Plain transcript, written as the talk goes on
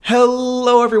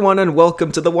Hello, everyone, and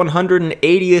welcome to the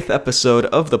 180th episode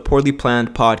of the Poorly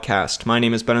Planned Podcast. My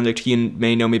name is Benedict. You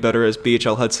may know me better as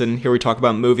BHL Hudson. Here we talk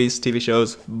about movies, TV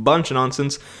shows, bunch of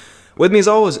nonsense. With me, as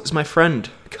always, is my friend,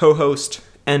 co-host,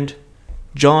 and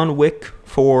John Wick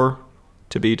for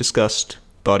to be discussed,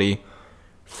 buddy,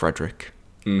 Frederick.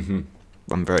 Mm-hmm.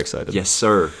 I'm very excited. Yes,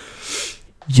 sir.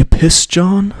 You pissed,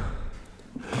 John?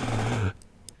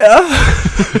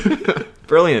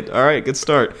 Brilliant. All right, good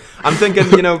start. I'm thinking,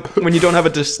 when you don't have a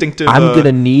distinctive... I'm going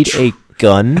to need a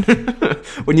gun.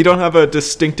 When you don't have a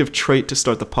distinctive trait to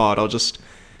start the pod, I'll just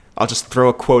throw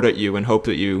a quote at you and hope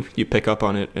that you pick up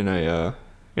on it in a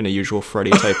usual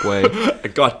Freddy type way.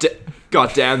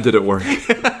 God damn, did it work.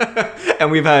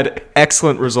 And we've had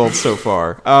excellent results so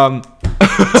far.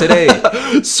 Today...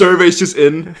 Survey's just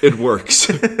in, it works.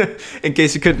 In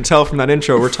case you couldn't tell from that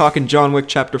intro, we're talking John Wick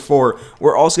Chapter 4.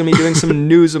 We're also going to be doing some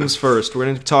newsums first. We're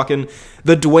going to be talking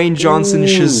the Dwayne Johnson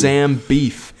Shazam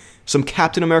beef, some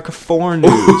Captain America 4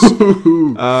 news,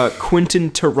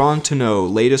 Quentin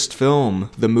Tarantino latest film,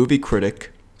 The Movie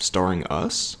Critic, starring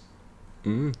us,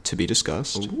 to be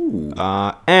discussed,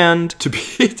 and to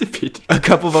be a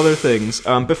couple of other things.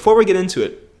 Before we get into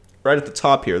it, right at the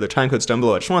top here, the time code's down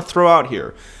below. I just want to throw out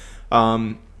here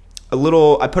I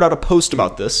put out a post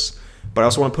about this, but I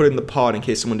also want to put it in the pod in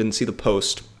case someone didn't see the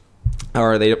post,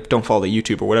 or they don't follow the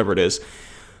YouTube or whatever it is.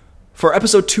 For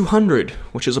episode 200,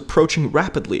 which is approaching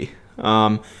rapidly,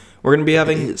 we're going to be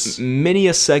having many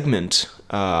a segment,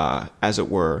 as it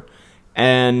were,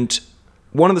 and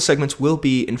one of the segments will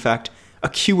be, in fact, a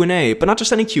Q&A, but not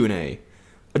just any Q&A.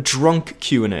 A drunk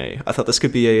Q&A. I thought this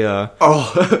could be a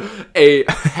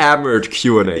hammered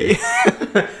Q&A.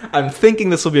 I'm thinking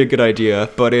this will be a good idea,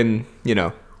 but in,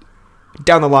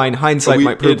 down the line, hindsight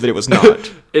might prove that it was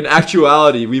not. In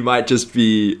actuality, we might just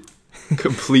be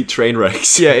complete train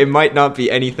wrecks. Yeah, it might not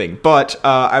be anything. But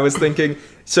I was thinking,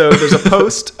 so there's a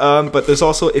post, but there's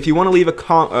also, if you want to leave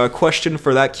a question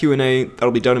for that Q&A,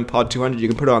 that'll be done in Pod 200. You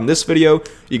can put it on this video,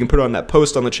 you can put it on that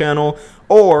post on the channel,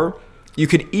 or... you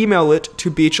could email it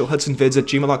to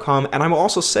bhlhudsonvids@gmail.com, and I will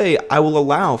also say I will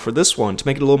allow for this one, to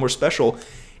make it a little more special,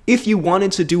 if you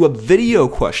wanted to do a video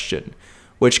question,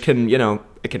 which can,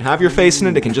 it can have your face in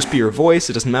it, it can just be your voice,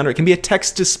 it doesn't matter, it can be a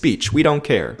text-to-speech, we don't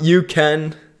care. You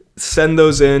can send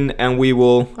those in, and we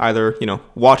will either,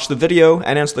 watch the video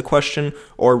and answer the question,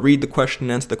 or read the question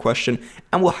and answer the question,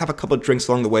 and we'll have a couple of drinks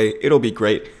along the way. It'll be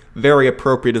great. Very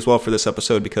appropriate as well for this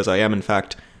episode, because I am, in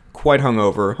fact... quite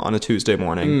hungover on a Tuesday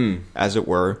morning, as it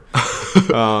were.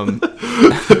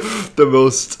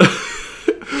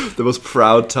 The most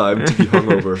proud time to be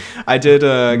hungover. I did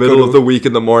middle of the week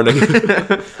in the morning.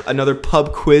 Another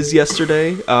pub quiz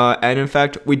yesterday, and in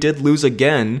fact, we did lose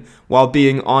again while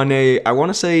being on I want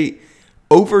to say,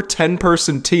 over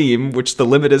 10-person team, which the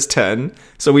limit is 10.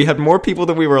 So we had more people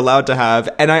than we were allowed to have,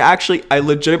 and I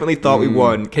legitimately thought we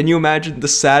won. Can you imagine the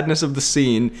sadness of the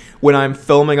scene when I'm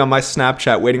filming on my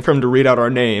Snapchat, waiting for him to read out our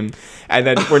name, and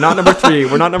then we're not number 3,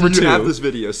 we're not number 2. You have this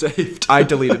video saved. I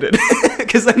deleted it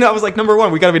because then I was like, number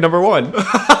 1, we gotta be number 1,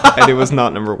 and it was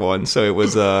not number 1. So it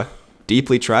was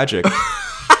deeply tragic.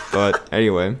 But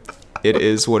anyway. It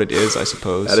is what it is, I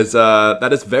suppose.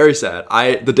 That is very sad.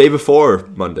 The day before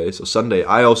Monday, so Sunday,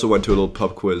 I also went to a little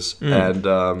pub quiz,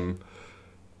 and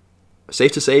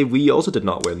safe to say, we also did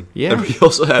not win. Yeah. And we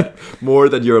also had more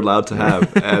than you're allowed to have,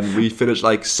 and we finished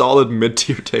like solid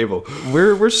mid-tier table.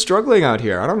 We're struggling out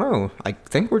here. I don't know. I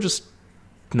think we're just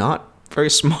not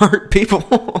very smart people,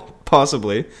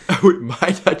 possibly. We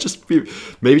might not just be,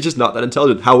 maybe just not that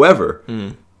intelligent. However,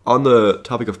 on the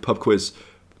topic of pub quiz.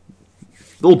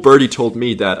 Little birdie told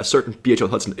me that a certain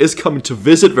BHL Hudson is coming to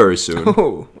visit very soon.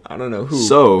 Oh, I don't know who.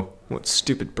 So, what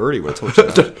stupid birdie would have told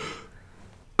you that?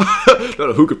 I don't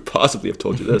know who could possibly have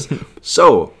told you this.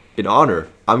 So, in honor,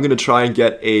 I'm going to try and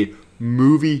get a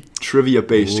movie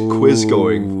trivia-based quiz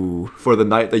going for the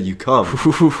night that you come.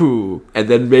 And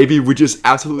then maybe we just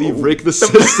absolutely rig the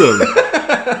system.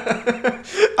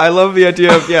 I love the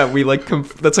idea of,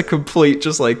 that's a complete,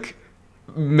 just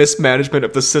mismanagement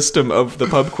of the system of the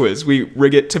pub quiz. We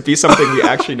rig it to be something we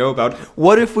actually know about.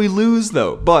 What if we lose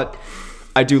though? But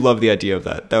I do love the idea of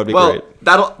that. That would be great.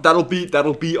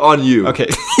 That'll be on you. Okay.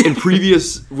 In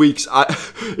previous weeks I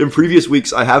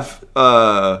have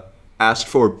asked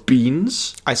for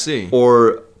beans. I see.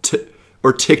 Or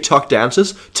TikTok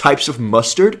dances, types of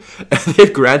mustard, and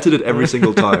they've granted it every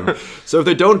single time. So if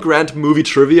they don't grant movie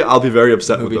trivia, I'll be very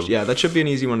upset with them. Yeah, that should be an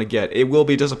easy one to get. It will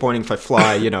be disappointing if I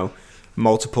fly,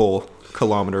 multiple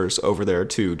kilometers over there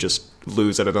to just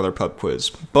lose at another pub quiz.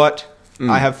 But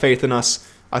I have faith in us.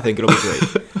 I think it'll be great.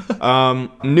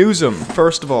 Newsum,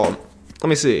 first of all. Let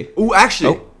me see. Ooh,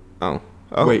 actually. Oh.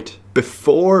 Oh. Wait,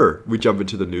 before we jump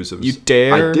into the newsums, You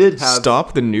dare I did have,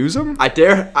 stop the newsum? I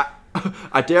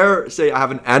dare say I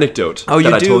have an anecdote Oh, you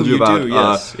that do. I told you about. Do.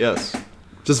 Yes, yes.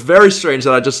 Just very strange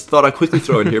that I just thought I'd quickly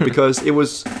throw in here because it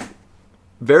was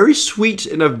very sweet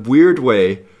in a weird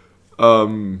way.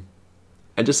 And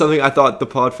just something I thought the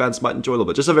pod fans might enjoy a little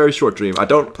bit. Just a very short dream. I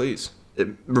don't Please.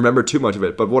 remember too much of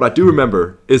it, but what I do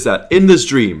remember is that in this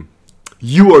dream,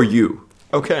 you are you.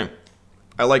 Okay.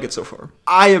 I like it so far.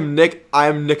 I am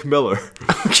Nick Miller.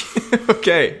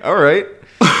 Okay. All right.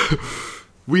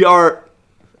 We are,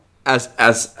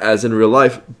 as in real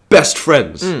life, best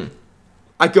friends.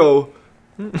 I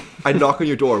knock on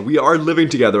your door. We are living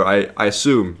together. I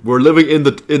assume we're living in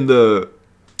the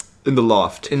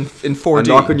loft. In 4D. I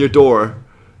knock on your door,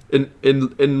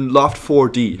 in loft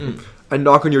 4D. I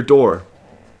knock on your door.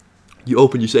 You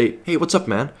open. You say, "Hey, what's up,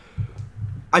 man?"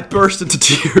 I burst into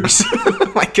tears.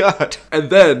 Oh my god. And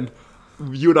then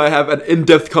you and I have an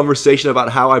in-depth conversation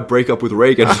about how I break up with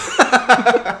Reagan.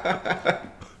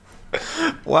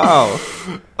 Wow.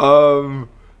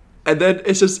 And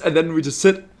then we just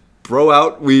sit, bro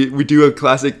out. We do a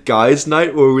classic guys'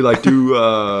 night where we like do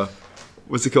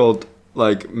what's it called?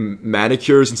 Like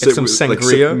manicures and some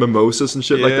sangria? mimosas and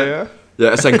shit like that. Yeah.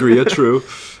 Yeah, sangria, true.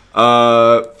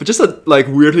 But just a like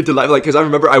weirdly delightful, like, because I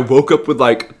remember I woke up with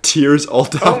like tears all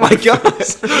down. Oh my god!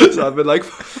 So I've been like,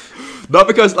 not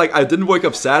because like I didn't wake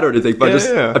up sad or anything, but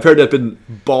apparently I've been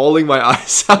bawling my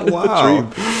eyes out in the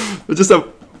dream. It's just a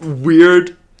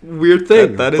weird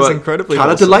thing. That is incredibly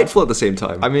kind of awesome. delightful at the same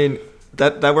time. I mean,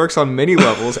 that works on many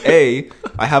levels. A,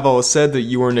 I have always said that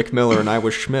you were Nick Miller and I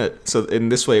was Schmidt, so in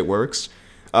this way it works.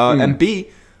 And B,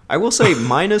 I will say,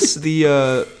 minus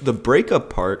the breakup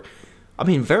part, I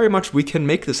mean, very much we can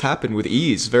make this happen with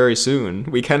ease very soon.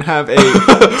 We can have a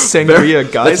sangria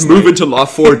guys. Let's move into Law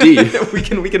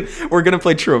 4D. We're gonna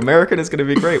play True American. It's gonna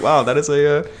be great. Wow, that is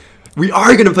a. We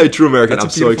are gonna play True American. That's I'm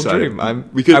a so beautiful excited. dream.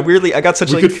 We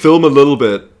could film a little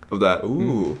bit of that.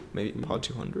 Ooh, maybe Pod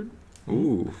 200.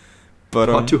 Ooh, but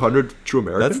Pod 200 True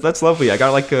American. That's lovely. I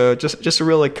got like just a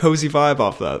real like cozy vibe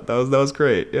off that. That was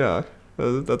great. Yeah,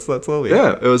 that's lovely.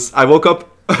 Yeah, it was. I woke up.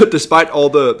 Despite all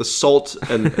the salt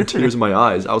and tears in my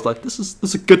eyes, I was like, "This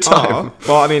is a good time."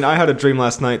 Well, I mean, I had a dream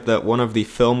last night that one of the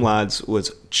film lads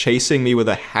was chasing me with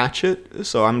a hatchet.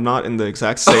 So I'm not in the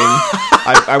exact same.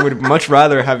 I would much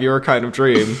rather have your kind of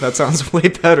dream. That sounds way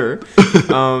better.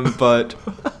 But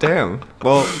damn.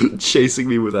 Well, chasing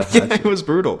me with a hatchet. Yeah, it was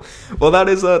brutal. Well, that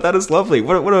is lovely.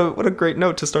 What a great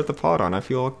note to start the pod on. I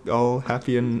feel all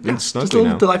happy and snuggly just a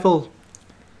little now. Delightful.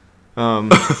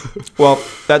 Well,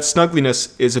 that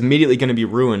snuggliness is immediately going to be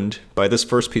ruined by this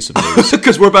first piece of news.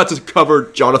 Because we're about to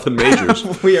cover Jonathan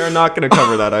Majors. We are not going to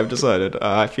cover that, I've decided.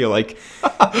 I feel like,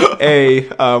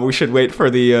 we should wait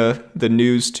for the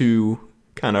news to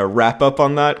kind of wrap up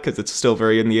on that, because it's still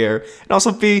very in the air. And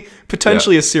also be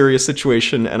potentially a serious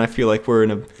situation, and I feel like we're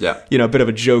in a bit of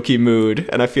a jokey mood,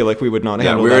 and I feel like we would not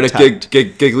handle that. Yeah, we're in a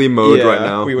giggly mode right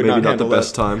now. We would Maybe not not the handle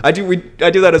best time. I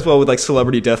do that as well with like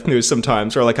celebrity death news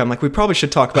sometimes, or like I'm like, we probably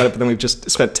should talk about it, but then we've just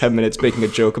spent 10 minutes making a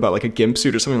joke about like a gimp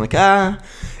suit or something, like,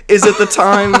 is it the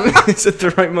time? Is it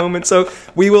the right moment? So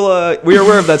we are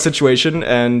aware of that situation,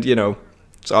 and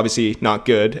it's obviously not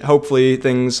good. Hopefully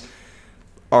things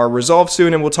are resolved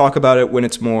soon, and we'll talk about it when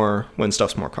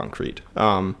stuff's more concrete.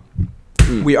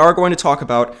 We are going to talk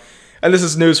about, and this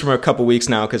is news from a couple weeks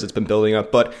now because it's been building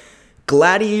up, but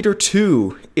Gladiator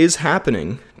 2 is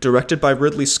happening, directed by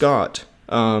Ridley Scott.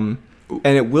 And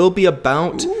it will be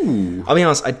about, I'll be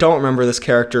honest, I don't remember this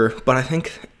character, but I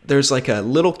think there's like a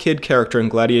little kid character in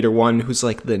Gladiator 1 who's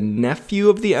like the nephew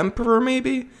of the Emperor,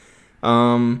 maybe?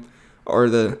 Or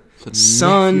the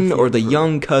son or the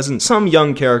young cousin, some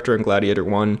young character in Gladiator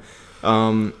 1.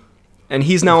 And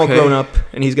he's now all grown up,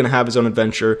 and he's going to have his own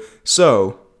adventure.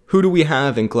 So, who do we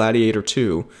have in Gladiator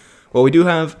 2? Well, we do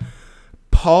have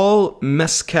Paul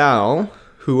Mescal,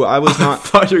 who I was not... I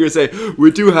thought you were going to say,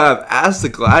 we do have, as the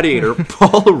Gladiator,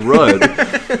 Paul Rudd.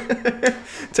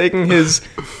 Taking his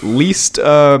least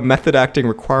method acting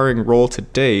requiring role to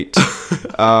date.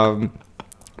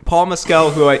 Paul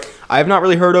Mescal, who I have not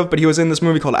really heard of, but he was in this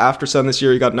movie called After Sun this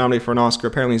year. He got nominated for an Oscar.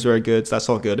 Apparently he's very good, so that's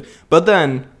all good. But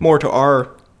then, more to our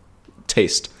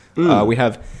taste, we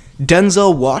have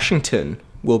Denzel Washington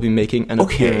will be making an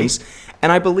appearance.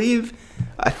 And I believe,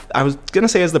 I was going to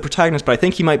say as the protagonist, but I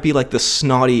think he might be like the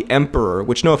snotty emperor,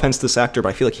 which no offense to this actor, but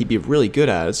I feel like he'd be really good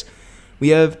as. We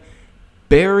have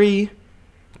Barry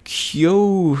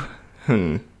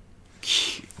Keoghan.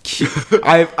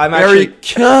 I'm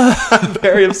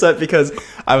very upset because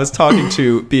I was talking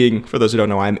to, for those who don't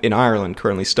know, I'm in Ireland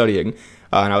currently studying.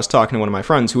 and I was talking to one of my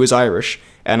friends who is Irish,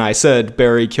 and I said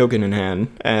Barry Keoghan,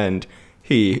 and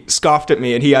he scoffed at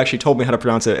me, and he actually told me how to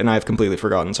pronounce it, and I've completely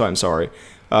forgotten, so I'm sorry.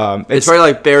 It's very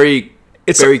like Barry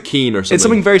Keane or something. It's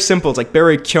something very simple. It's like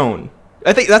Barry Keoghan.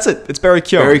 I think that's it. It's Barry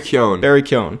Keoghan. Barry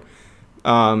Keoghan.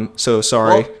 So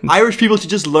sorry. Well, Irish people should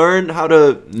just learn how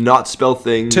to not spell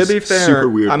things. To be fair, super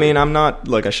weird. I mean, I'm not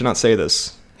like I should not say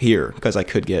this here because I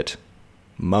could get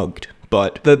mugged.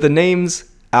 But the names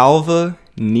Alva,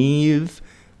 Neve,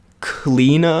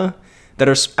 Kleena, that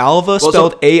are Alva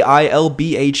spelled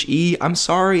Ailbhe. I'm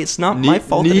sorry, it's not my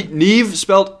fault. Neve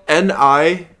spelled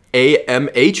Niamh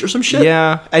or some shit.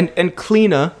 Yeah, and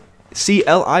Kleena,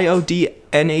 Cliodnha.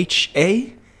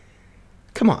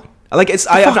 Come on. Like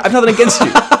I have nothing against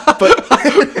you, but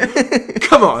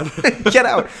come on, get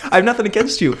out. I have nothing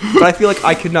against you, but I feel like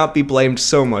I could not be blamed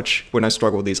so much when I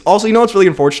struggle with these. Also, you know what's really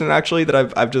unfortunate actually that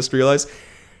I've just realized?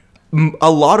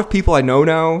 A lot of people I know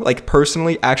now, like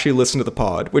personally, actually listen to the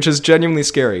pod, which is genuinely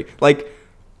scary. Like,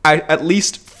 at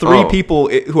least 3 people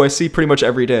who I see pretty much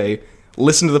every day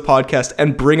listen to the podcast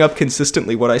and bring up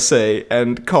consistently what I say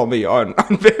and call me on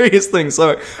various things.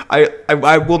 So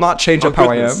I will not change up how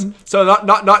I am. So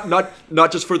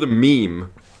not just for the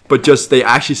meme, but just they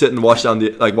actually sit and watch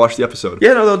the episode.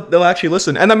 Yeah, no, they'll actually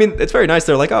listen. And I mean, it's very nice.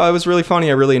 They're like, oh, it was really funny.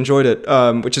 I really enjoyed it,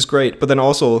 which is great. But then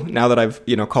also now that I've,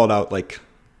 called out like,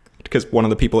 because one of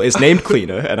the people is named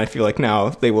Kleena, and I feel like now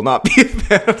they will not be a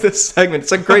fan of this segment.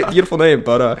 It's a great, beautiful name,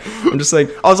 but I'm just saying.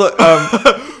 Also,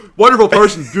 wonderful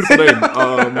person, beautiful name.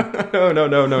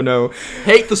 No.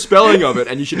 Hate the spelling of it,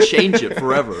 and you should change it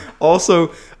forever. Also,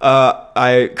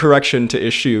 correction to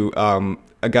issue.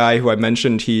 A guy who I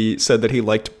mentioned, he said that he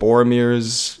liked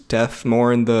Boromir's death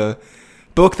more in the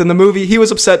book than the movie. He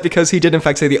was upset because he did in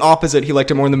fact say the opposite. He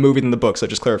liked it more in the movie than the book, so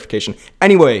just clarification.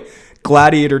 Anyway,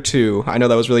 Gladiator 2. I know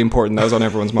that was really important. That was on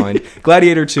everyone's mind.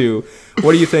 Gladiator 2.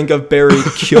 What do you think of Barry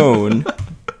Keoghan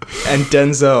and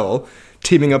Denzel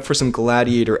teaming up for some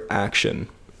gladiator action?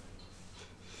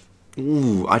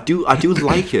 Ooh, I do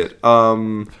like it.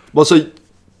 Well, so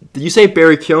did you say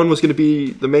Barry Keoghan was going to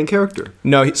be the main character?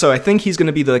 No, so I think he's going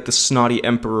to be the snotty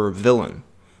emperor villain.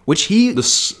 Which the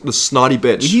snotty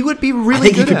bitch. He would be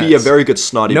really good. I think he could be a very good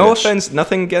snotty bitch. No offense,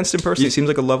 nothing against him personally. He seems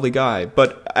like a lovely guy.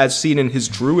 But as seen in his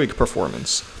Druid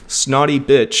performance, snotty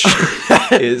bitch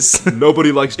is...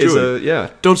 Nobody likes Druid.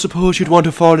 Yeah. Don't suppose you'd want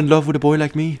to fall in love with a boy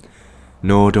like me?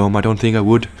 No, Dom, I don't think I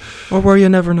would. Or were you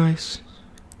never nice?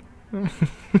 You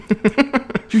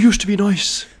used to be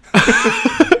nice.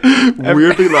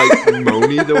 Weirdly like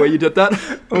moany the way you did that.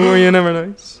 Or were you never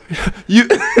nice? You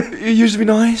used to be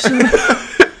nice.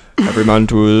 Every man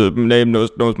to name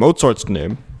knows Mozart's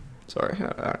name. Sorry.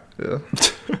 Yeah.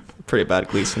 Pretty bad,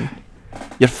 Gleason.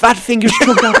 Your fat fingers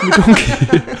struck out me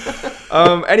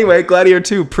donkey. Anyway, Gladiator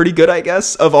 2, pretty good, I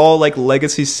guess. Of all like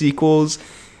legacy sequels,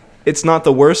 it's not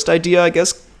the worst idea, I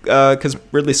guess, because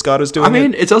Ridley Scott is doing it. I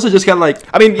mean, it's also just kind of like,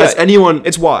 has anyone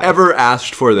why? Ever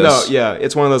asked for this? No, yeah,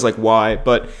 it's one of those like why,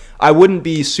 but I wouldn't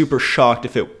be super shocked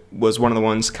if it was one of the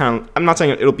ones kind of, I'm not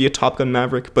saying it'll be a Top Gun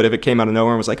Maverick, but if it came out of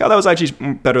nowhere and was like, oh, that was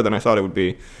actually better than I thought it would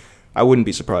be, I wouldn't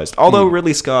be surprised. Although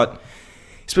Ridley Scott,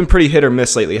 he's been pretty hit or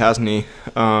miss lately, hasn't he?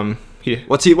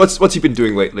 What's he been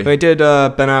doing lately? He did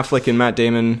Ben Affleck and Matt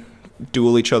Damon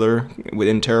duel each other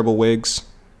in terrible wigs.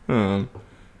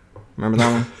 Remember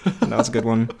that one? That was a good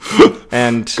one.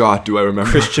 And God, do I remember?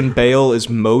 Christian Bale is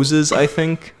Moses, I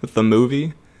think, with the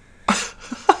movie.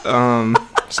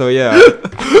 So yeah.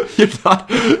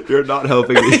 You're not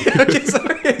helping me. Okay,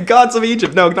 sorry. Gods of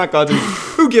Egypt. No, not Gods of Egypt.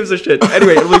 Who gives a shit?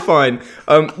 Anyway, it'll be fine.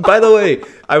 By the way,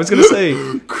 I was gonna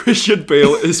say Christian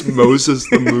Bale is Moses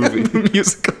the movie. The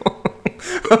musical.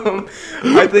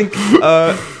 I think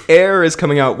Air is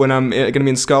coming out when I'm going to be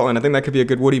in Scotland. I think that could be a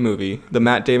good Woody movie. The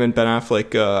Matt Damon, Ben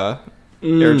Affleck,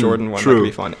 Air Jordan one. True. That could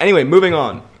be fun. Anyway, moving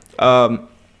on.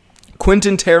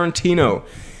 Quentin Tarantino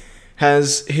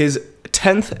has his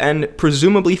 10th and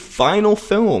presumably final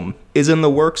film is in the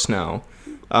works now.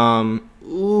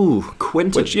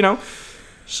 Quentin. Which,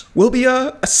 will be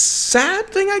a sad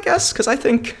thing, I guess, because I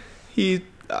think he's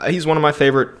one of my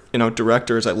favorite,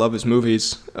 directors. I love his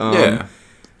movies. Yeah.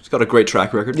 He's got a great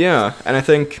track record. Yeah, and I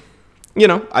think,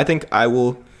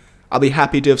 I'll be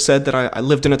happy to have said that I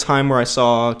lived in a time where I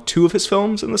saw 2 of his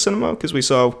films in the cinema, because we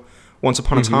saw Once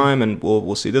Upon a Time, and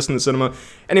we'll see this in the cinema.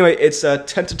 Anyway, it's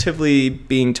tentatively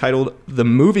being titled The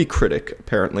Movie Critic,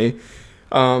 apparently.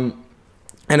 And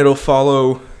it'll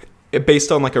follow,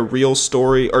 based on like a real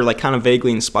story, or like kind of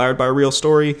vaguely inspired by a real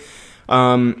story,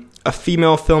 a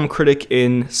female film critic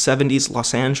in 70s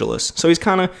Los Angeles. So he's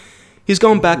kind of He's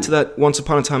going back to that Once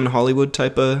Upon a Time in Hollywood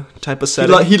type of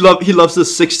setting. He loves the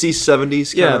 60s,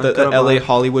 70s. The LA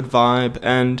Hollywood vibe.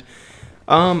 And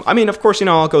I mean, of course,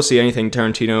 I'll go see anything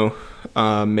Tarantino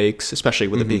makes, especially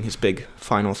with it being his big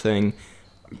final thing.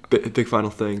 Big final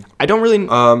thing. I don't really.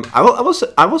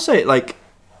 I will say, like,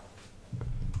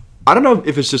 I don't know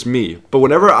if it's just me, but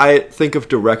whenever I think of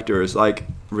directors like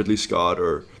Ridley Scott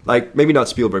or like maybe not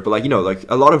Spielberg, but like like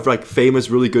a lot of like famous,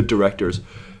 really good directors,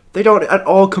 they don't at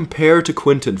all compare to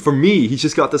Quentin. For me, he's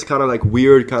just got this kind of like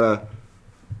weird kind of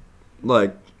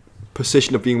like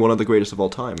position of being one of the greatest of all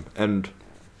time, and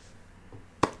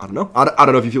I don't know. I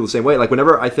don't know if you feel the same way. Like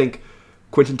whenever I think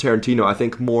Quentin Tarantino, I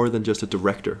think more than just a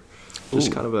director.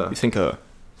 Just kind of a... You think a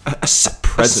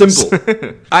symbol.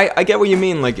 I get what you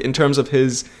mean, like, in terms of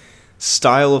his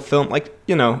style of film. Like,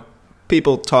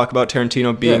 people talk about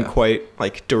Tarantino being quite,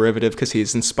 like, derivative because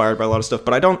he's inspired by a lot of stuff.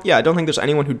 But I don't think there's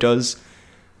anyone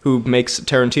who makes a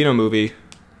Tarantino movie,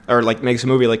 or, like, makes a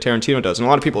movie like Tarantino does. And a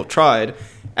lot of people have tried,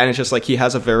 and it's just, like, he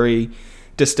has a very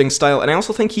distinct style. And I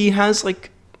also think he has, like,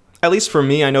 at least for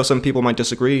me, I know some people might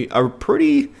disagree, a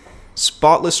pretty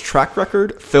spotless track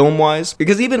record film-wise,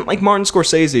 because even like Martin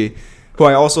Scorsese, who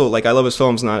I also like, I love his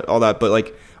films and all that, but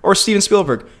like, or Steven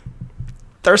Spielberg,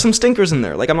 there are some stinkers in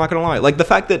there. Like, I'm not gonna lie, like the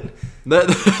fact that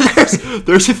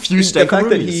there's a few stinker the fact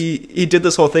movies. that he did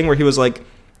this whole thing where he was like,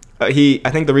 I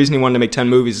think the reason he wanted to make 10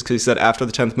 movies is because he said after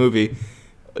the 10th movie,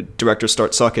 directors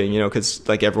start sucking, because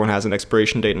like everyone has an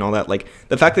expiration date and all that. Like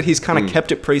the fact that he's kind of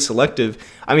kept it pretty selective.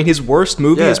 I mean, his worst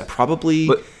movie is probably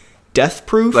Death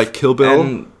Proof, like Kill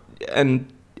Bill.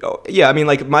 And I mean,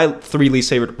 like, my 3 least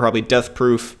favorite are probably Death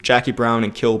Proof, Jackie Brown,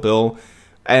 and Kill Bill.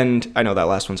 And I know that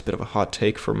last one's a bit of a hot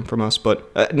take from us,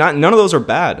 but none of those are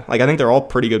bad. Like, I think they're all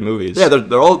pretty good movies. Yeah,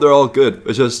 they're all good.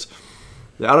 It's just,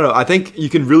 I don't know. I think you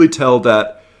can really tell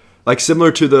that, like,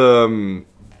 similar to the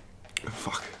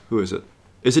who is it?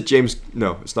 Is it James?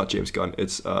 No, it's not James Gunn.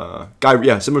 It's Guy.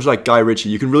 Yeah, similar to like Guy Ritchie.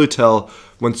 You can really tell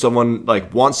when someone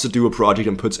like wants to do a project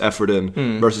and puts effort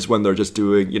in versus when they're just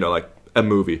doing like a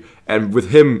movie. And with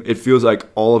him, it feels like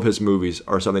all of his movies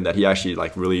are something that he actually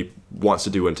like really wants to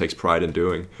do and takes pride in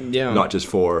doing. Yeah. Not just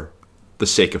for the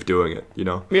sake of doing it,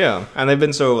 Yeah, and they've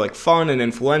been so like fun and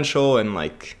influential and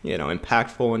like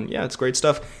impactful, and yeah, it's great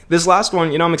stuff. This last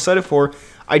one, I'm excited for.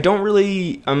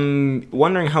 I'm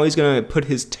wondering how he's gonna put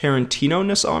his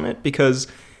Tarantino-ness on it, because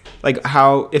like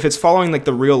if it's following like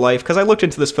the real life, because I looked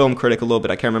into this film critic a little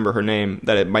bit, I can't remember her name,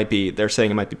 that they're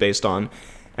saying it might be based on.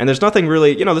 And there's nothing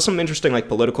really, there's some interesting like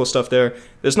political stuff there.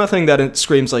 There's nothing that it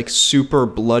screams like super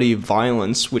bloody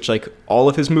violence, which like all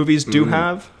of his movies do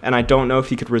have. And I don't know if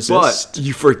he could resist. But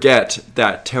you forget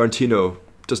that Tarantino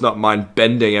does not mind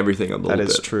bending everything a little bit. That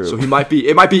is true. So it might be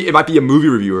a movie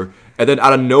reviewer, and then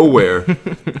out of nowhere,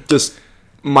 just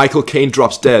Michael Caine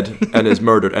drops dead and is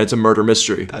murdered, and it's a murder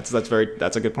mystery. That's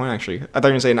a good point, actually. I thought you were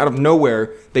going to say, and out of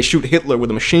nowhere, they shoot Hitler with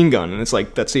a machine gun, and it's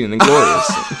like that scene in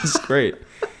Inglourious. It's great.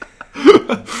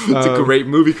 It's a great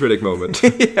movie critic moment.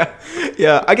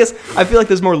 Yeah. I guess I feel like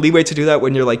there's more leeway to do that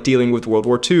when you're like dealing with World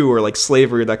War II or like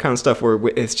slavery or that kind of stuff, where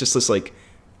it's just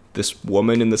this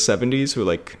woman in the 70s who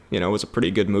like was a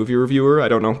pretty good movie reviewer. I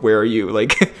don't know where you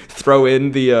like throw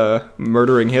in the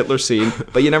murdering Hitler scene,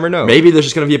 but you never know. Maybe there's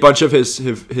just gonna be a bunch of his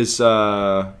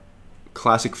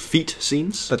classic feet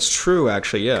scenes. That's true,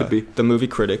 actually. Yeah, could be the movie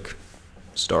critic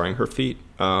starring her feet.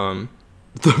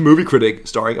 The movie critic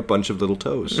starring a bunch of little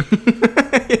toes.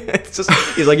 It's just,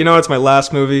 he's like, it's my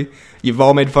last movie. You've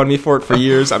all made fun of me for it for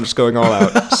years. I'm just going all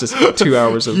out. It's just 2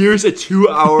 hours of... Here's a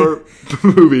 2-hour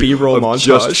movie B-roll of montage.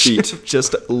 Just feet.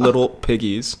 Just little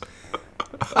piggies.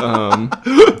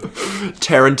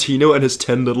 Tarantino and his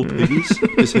 10 little piggies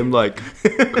is him like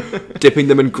dipping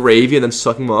them in gravy and then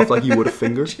sucking them off like you would a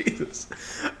finger. Jesus.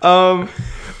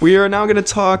 We are now going to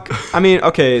talk... I mean,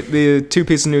 okay, the 2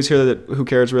 pieces of news here that who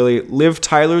cares really. Liv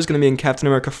Tyler is going to be in Captain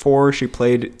America 4. She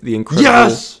played the incredible...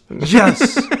 Yes!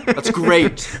 That's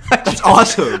great. That's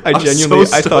awesome. I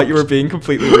thought you were being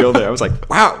completely real there. I was like,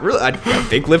 wow, really? I'm a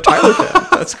big Liv Tyler fan.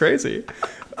 That's crazy.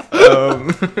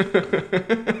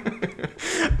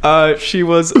 She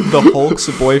was the Hulk's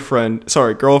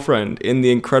girlfriend in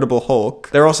The Incredible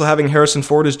Hulk. They're also having Harrison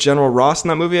Ford as General Ross in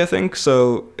that movie, I think.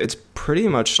 So it's pretty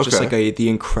much just like the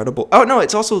Incredible... Oh, no,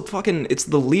 it's also it's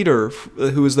the leader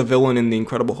who is the villain in The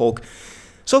Incredible Hulk.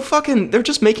 So they're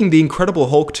just making The Incredible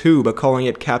Hulk 2, but calling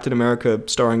it Captain America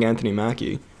starring Anthony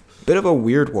Mackie. Bit of a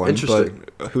weird one, but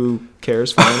who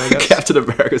cares? Fine, I guess. Captain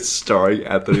America starring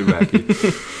Anthony Mackie.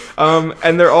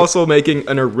 And they're also making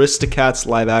an Aristocats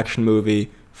live-action movie.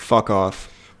 Fuck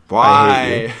off.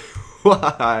 Why?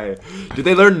 Why? Did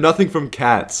they learn nothing from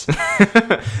Cats?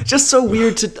 Just so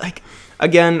weird to, like...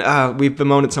 again, we've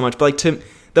bemoaned it so much, but like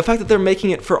the fact that they're making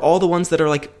it for all the ones that are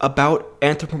like about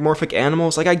anthropomorphic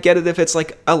animals, like I get it if it's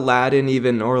like Aladdin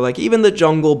even, or like even the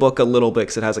Jungle Book a little bit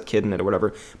because it has a kid in it or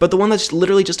whatever, but the one that's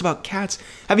literally just about cats.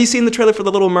 Have you seen the trailer for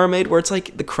The Little Mermaid where it's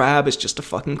like the crab is just a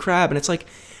fucking crab, and it's like,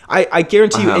 I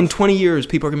guarantee you in 20 years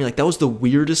people are gonna be like, that was the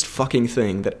weirdest fucking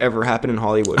thing that ever happened in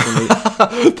Hollywood.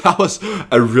 That was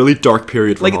a really dark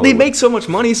period for Hollywood. They make so much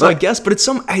money, so I guess, but it's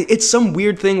some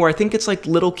weird thing where I think it's like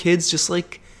little kids just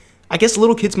like, I guess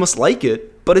little kids must like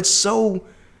it, but it's so...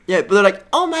 Yeah, but they're like,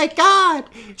 oh my god,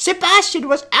 Sebastian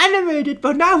was animated,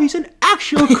 but now he's an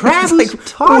actual crab who's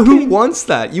talking. Who wants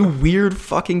that? You weird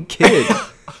fucking kid.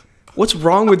 What's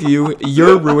wrong with you?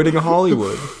 You're ruining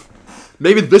Hollywood.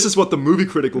 Maybe this is what the movie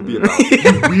critic will be about.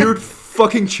 Weird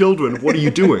fucking children, what are you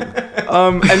doing?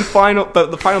 And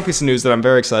the final piece of news that I'm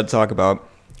very excited to talk about,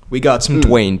 we got some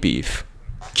Dwayne beef.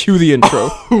 Cue the intro.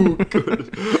 Oh, good.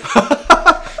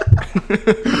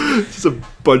 Just a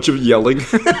bunch of yelling.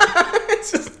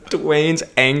 It's just Dwayne's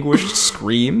anguished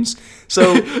screams.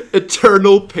 So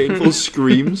eternal painful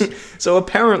screams. So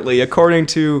apparently, according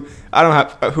to, I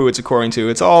don't know who it's according to,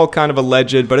 it's all kind of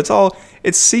alleged, but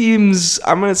it seems,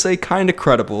 I'm going to say, kind of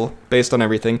credible based on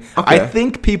everything. Okay. I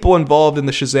think people involved in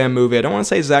the Shazam movie, I don't want to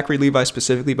say Zachary Levi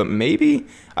specifically, but maybe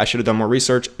I should have done more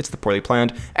research. It's the poorly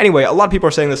planned. Anyway, a lot of people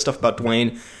are saying this stuff about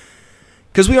Dwayne,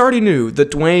 because we already knew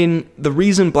that Dwayne, the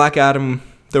reason Black Adam,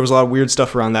 there was a lot of weird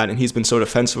stuff around that, and he's been so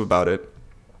defensive about it,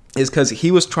 is because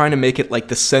he was trying to make it like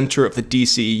the center of the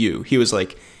DCEU. He was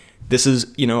like, this is,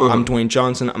 I'm Dwayne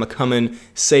Johnson, I'm going to come in,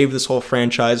 save this whole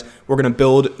franchise, we're going to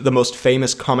build the most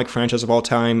famous comic franchise of all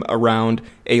time around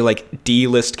a like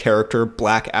D-list character,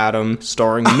 Black Adam,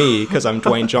 starring me, because I'm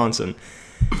Dwayne Johnson.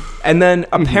 And then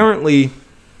apparently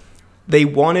they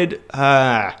wanted...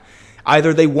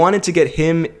 either they wanted to get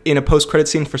him in a post-credit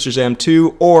scene for Shazam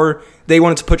 2, or they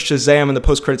wanted to put Shazam in the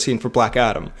post-credit scene for Black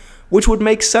Adam, which would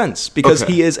make sense, because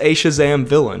he is a Shazam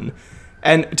villain.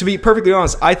 And to be perfectly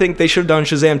honest, I think they should have done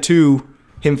Shazam 2,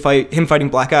 him fighting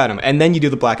Black Adam, and then you do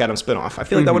the Black Adam spinoff. I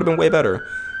feel like that would have been way better.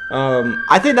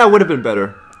 I think that would have been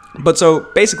better. But so,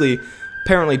 basically,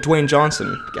 apparently Dwayne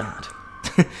Johnson... God.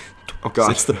 Oh,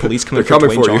 God. It's the police coming for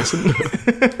Dwayne Johnson.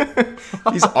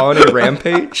 He's on a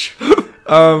rampage.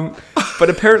 But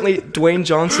apparently Dwayne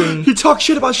Johnson... He talked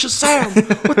shit about Shazam!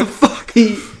 What the fuck?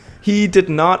 He did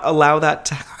not allow that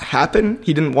to happen.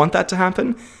 He didn't want that to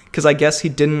happen, because I guess he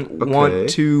didn't want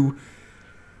to...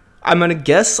 I'm going to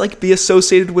guess, like, be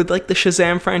associated with, like, the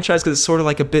Shazam franchise, because it's sort of,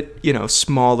 like, a bit,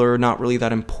 smaller, not really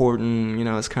that important,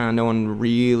 it's kind of, no one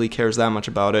really cares that much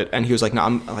about it, and he was like, no,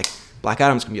 I'm, like, Black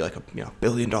Adam's going to be, like, a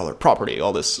billion-dollar property,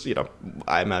 all this,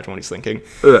 I imagine what he's thinking.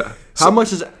 Yeah. How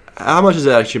much is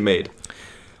it actually made?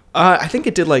 I think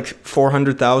it did, like,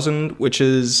 400,000, which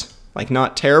is, like,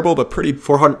 not terrible, but pretty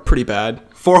bad.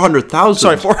 400,000?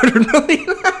 Sorry, 400 million?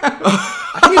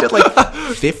 I think it did, like,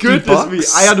 50 Goodness bucks. me,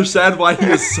 I understand why he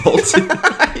is salty.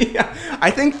 Yeah,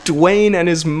 I think Dwayne and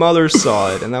his mother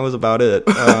saw it, and that was about it.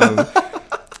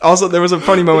 Also, there was a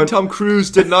funny moment. Tom Cruise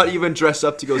did not even dress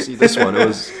up to go see this one. It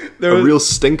was a real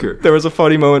stinker. There was a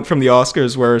funny moment from the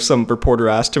Oscars where some reporter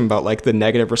asked him about, like, the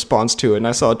negative response to it, and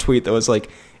I saw a tweet that was like,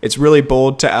 it's really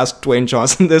bold to ask Dwayne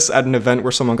Johnson this at an event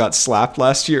where someone got slapped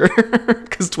last year,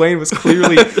 because Dwayne was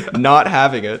clearly not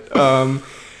having it.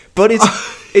 But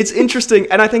it's interesting,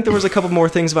 and I think there was a couple more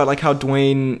things about, like, how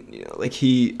Dwayne, like,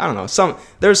 I don't know,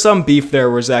 there's some beef there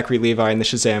where Zachary Levi and the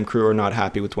Shazam crew are not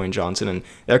happy with Dwayne Johnson, and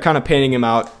they're kind of painting him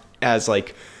out as,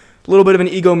 like, a little bit of an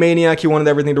egomaniac. He wanted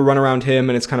everything to run around him,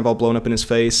 and it's kind of all blown up in his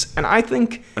face. And I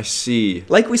think... I see.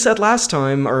 Like we said last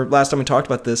time we talked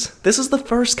about this is the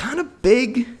first kind of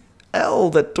big L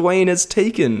that Dwayne has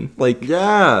taken. Like,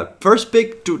 yeah, first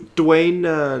big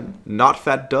Dwayne not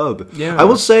fat dub. Yeah. I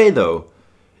will say, though,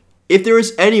 if there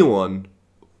is anyone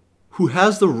who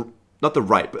has who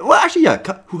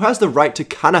has the right to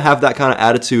kind of have that kind of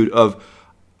attitude of,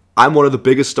 I'm one of the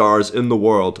biggest stars in the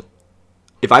world,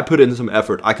 if I put in some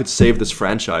effort, I could save this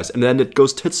franchise, and then it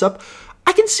goes tits up,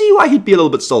 I can see why he'd be a little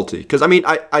bit salty. Because, I mean,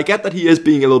 I get that he is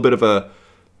being a little bit of a,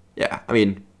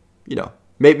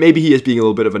 maybe he is being a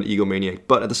little bit of an egomaniac,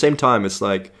 but at the same time, it's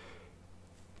like,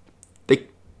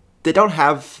 they don't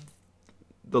have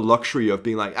the luxury of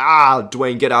being like,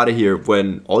 Dwayne, get out of here,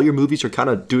 when all your movies are kind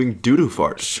of doing doo-doo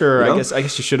farts. Sure, I guess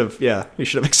you should have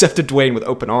accepted Dwayne with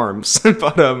open arms.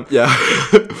 But yeah.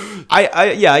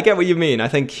 I get what you mean. I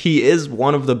think he is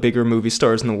one of the bigger movie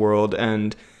stars in the world,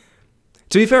 and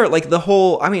to be fair, like, at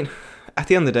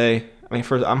the end of the day, I mean,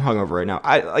 first, I'm hungover right now.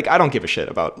 I don't give a shit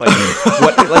about like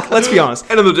what. Like, let's be honest.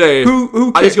 End of the day,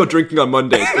 Who I just go drinking on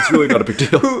Mondays. It's really not a big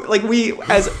deal.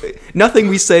 Nothing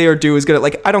we say or do is gonna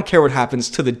like. I don't care what happens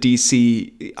to the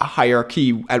DC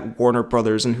hierarchy at Warner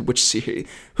Brothers and which series.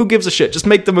 Who gives a shit? Just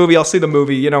make the movie. I'll see the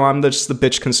movie. You know, I'm just the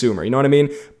bitch consumer. You know what I mean?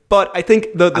 But I think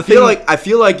I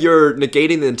feel like you're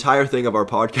negating the entire thing of our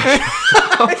podcast.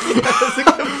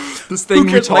 This thing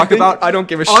we talk about. I don't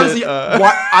give a honestly, shit.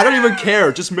 I don't even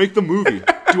care. Just make the movie.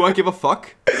 Do I give a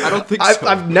fuck? I don't think so.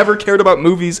 I've never cared about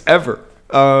movies ever.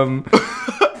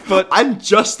 But I'm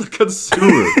just the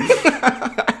consumer.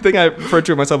 I think I refer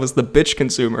to myself as the bitch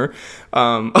consumer.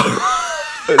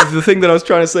 The thing that I was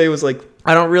trying to say was like,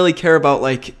 I don't really care about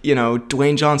like, you know,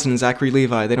 Dwayne Johnson and Zachary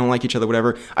Levi. They don't like each other,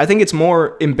 whatever. I think it's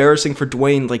more embarrassing for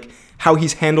Dwayne, like how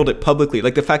he's handled it publicly.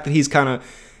 Like the fact that he's kind of,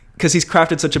 because he's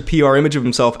crafted such a PR image of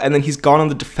himself, and then he's gone on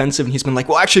the defensive, and he's been like,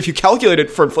 well, actually, if you calculate it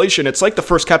for inflation, it's like the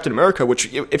first Captain America,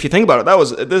 which, if you think about it, that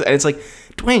was this. And it's like,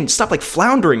 Dwayne, stop like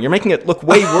floundering. You're making it look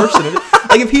way worse than it is.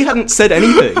 Like, if he hadn't said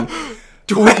anything,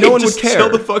 Dwayne, no one would care. Chill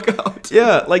the fuck out.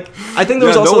 Yeah, like, I think there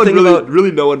was also a thing about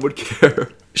really no one would care.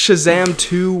 Shazam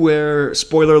 2, where,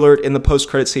 spoiler alert, in the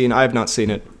post-credit scene, I have not seen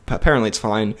it, apparently it's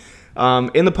fine,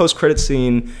 in the post-credit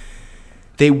scene,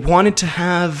 they wanted to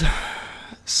have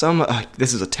some,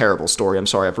 this is a terrible story, I'm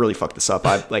sorry, I've really fucked this up,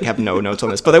 I like have no notes on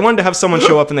this, but they wanted to have someone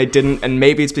show up and they didn't, and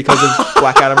maybe it's because of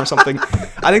Black Adam or something.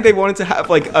 I think they wanted to have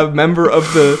like a member of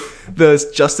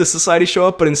the Justice Society show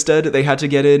up, but instead they had to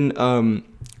get in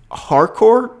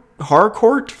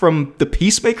Harcourt from the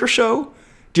Peacemaker show.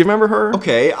 Do you remember her?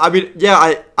 Okay, I mean,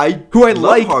 yeah, who I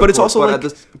like, but it's also why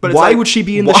like, would she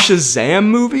be in the Shazam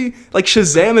movie? Like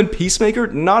Shazam and Peacemaker,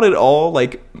 not at all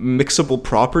like mixable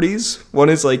properties. One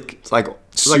is like it's like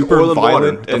super oil violent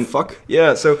and water. and the fuck.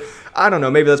 Yeah, so I don't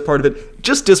know. Maybe that's part of it.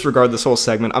 Just disregard this whole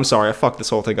segment. I'm sorry, I fucked this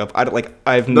whole thing up. I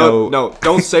have no.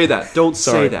 Don't say that. Don't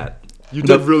say that. You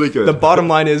did really good. The bottom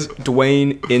line is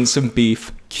Dwayne in some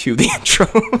beef. Cue the intro.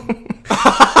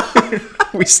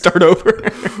 We start over.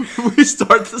 We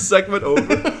start the segment over.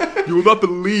 You will not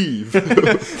believe.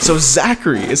 So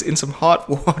Zachary is in some hot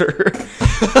water.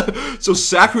 So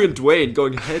Zachary and Dwayne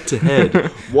going head to head.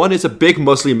 One is a big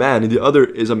muscly man, and the other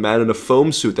is a man in a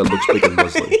foam suit that looks big and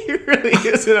muscly. He really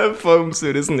is in a foam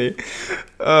suit, isn't he?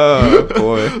 Oh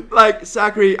boy. Like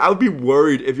Zachary, I would be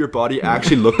worried if your body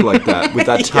actually looked like that with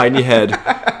that tiny head.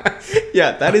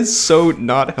 Yeah, that is so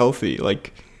not healthy.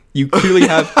 Like, you clearly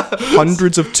have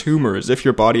hundreds of tumors if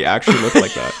your body actually looked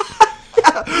like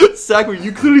that. Zachary,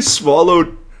 you clearly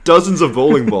swallowed dozens of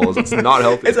bowling balls. It's not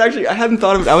healthy. It's actually, I hadn't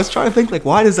thought of it. I was trying to think, like,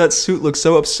 why does that suit look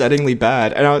so upsettingly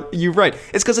bad? And you're right.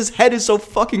 It's because his head is so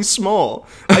fucking small.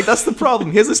 Like, that's the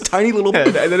problem. He has this tiny little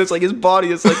head, and then it's like his body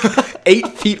is like 8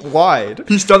 feet wide.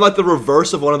 He's done like the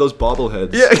reverse of one of those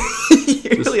bobbleheads. Yeah, he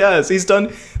really has.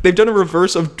 They've done a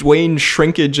reverse of Dwayne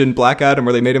shrinkage in Black Adam,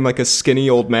 where they made him like a skinny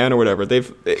old man or whatever.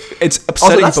 It's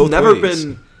upsetting also, both ways.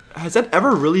 Has that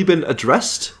ever really been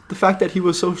addressed? The fact that he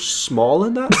was so small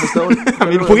in that? I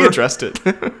mean, we addressed it.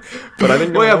 But I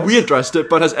think we addressed it,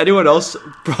 but has anyone else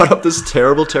brought up this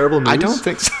terrible, terrible news? I don't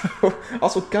think so.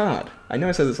 Also, God, I know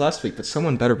I said this last week, but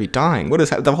someone better be dying. What is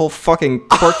the whole fucking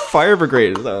Cork Fire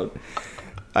Brigade is out?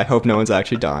 I hope no one's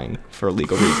actually dying for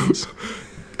legal reasons.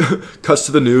 Cuts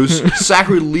to the news.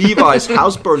 Zachary Levi's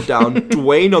house burned down.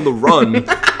 Dwayne on the run.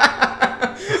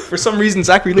 For some reason,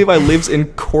 Zachary Levi lives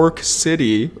in Cork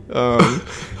City.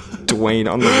 Dwayne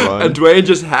on the run. And Dwayne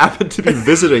just happened to be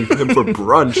visiting him for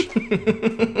brunch.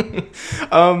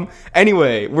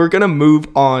 Anyway, we're going to move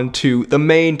on to the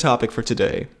main topic for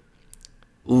today.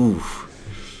 Ooh.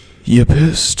 You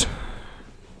pissed?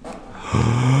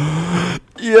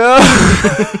 Yeah.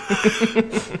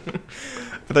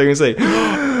 I thought you were going to say,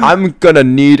 I'm going to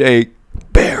need a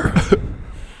bear.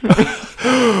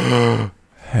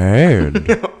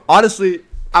 Hand. Honestly,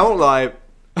 I won't lie.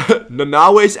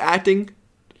 Nanawe's acting,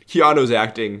 Keanu's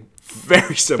acting,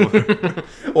 very similar.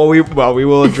 Well, we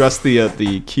will address the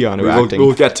Keanu acting.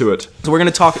 We'll get to it. So we're going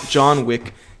to talk John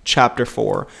Wick Chapter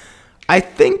 4. I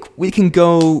think we can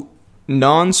go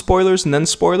non-spoilers and then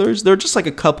spoilers. There are just like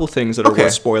a couple things that are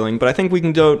worth spoiling, but I think we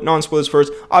can go non-spoilers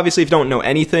first. Obviously, if you don't know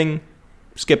anything,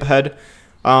 skip ahead.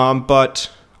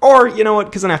 Or, you know what,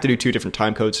 because then I have to do 2 different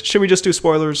time codes. Should we just do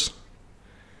spoilers?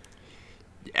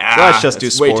 Yeah, let's just do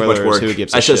spoilers. Way too much work. Who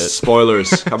gives a shit? That's just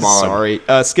spoilers. Come on. Sorry.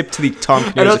 Skip to the Tom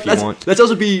Cruise if you want.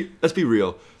 Let's be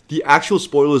real. The actual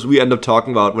spoilers we end up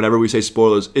talking about whenever we say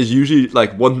spoilers is usually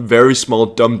like one very small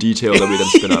dumb detail that we then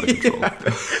spin out of control.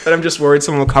 And I'm just worried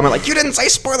someone will comment like, you didn't say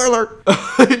spoiler alert!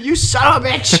 You son of a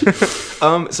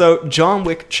bitch! So, John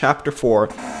Wick Chapter 4.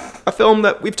 A film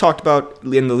that we've talked about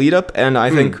in the lead-up, and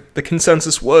I think the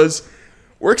consensus was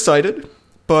we're excited,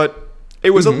 but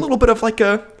it was a little bit of like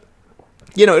a,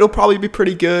 it'll probably be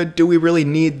pretty good. Do we really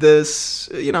need this?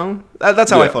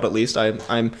 That's how I felt, at least.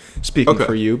 I'm speaking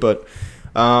for you, but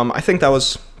I think that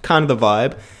was kind of the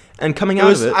vibe. And coming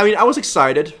out of it, I mean, I was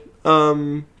excited.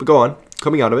 But go on.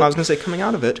 Coming out of it, I was gonna say coming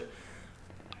out of it,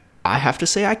 I have to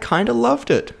say I kind of loved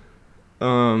it.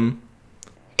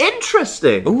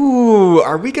 Interesting. Ooh,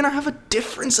 are we gonna have a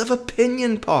difference of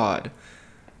opinion pod?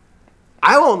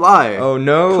 I won't lie. Oh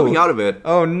no. Coming out of it.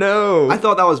 Oh no. I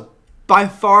thought that was by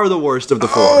far the worst of the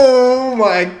four. Oh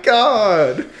my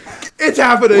god. It's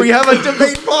happening. We have a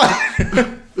debate pod.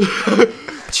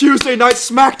 Tuesday Night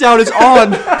SmackDown is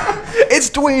on. It's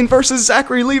Dwayne versus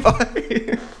Zachary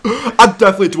Levi. I'm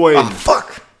definitely Dwayne. Oh,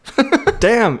 fuck.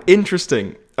 Damn,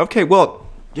 interesting. Okay, well,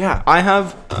 yeah. I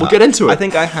have... We'll get into it. I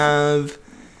think I have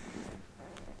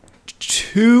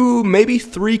 2, maybe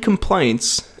 3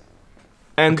 complaints.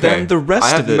 And then the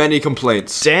rest of it... I have many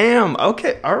complaints. Damn,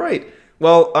 okay, alright.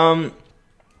 Well,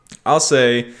 I'll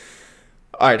say...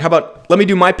 Alright, how about... Let me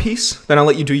do my piece, then I'll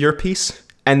let you do your piece.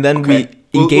 And then we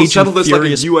engage settle in this like a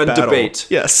furious UN battle. debate.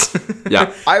 Yes.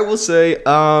 Yeah. I will say,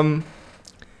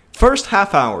 first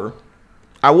half hour,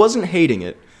 I wasn't hating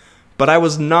it, but I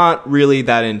was not really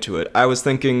that into it. I was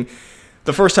thinking,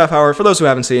 the first half hour, for those who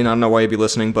haven't seen, I don't know why you'd be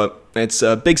listening, but it's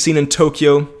a big scene in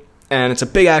Tokyo, and it's a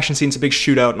big action scene, it's a big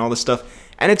shootout and all this stuff,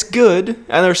 and it's good,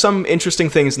 and there's some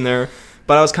interesting things in there,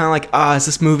 but I was kind of like, is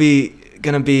this movie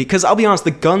gonna be... Because I'll be honest,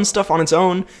 the gun stuff on its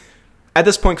own... At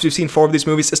this point, because we've seen 4 of these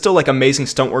movies, it's still like amazing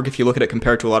stunt work if you look at it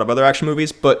compared to a lot of other action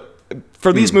movies. But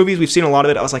for these movies, we've seen a lot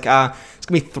of it. I was like, it's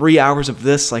gonna be 3 hours of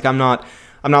this. Like, I'm not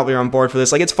really on board for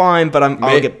this. Like, it's fine, but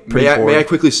I'll get pretty bored. May I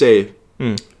quickly say,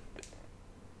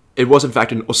 it was in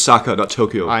fact in Osaka, not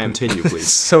Tokyo. Continue,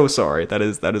 please. So sorry. That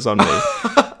is on me.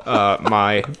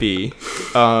 My B.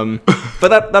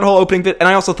 But that whole opening bit, and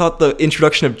I also thought the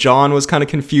introduction of John was kind of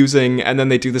confusing, and then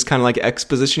they do this kind of like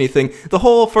exposition-y thing. The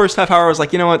whole first half hour I was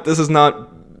like, you know what, this is not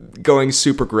going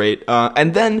super great.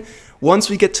 And then once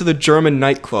we get to the German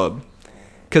nightclub,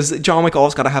 because John Wick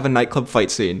always got to have a nightclub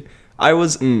fight scene. I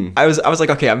was like,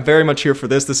 okay, I'm very much here for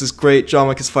this. This is great. John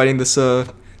Wick is fighting this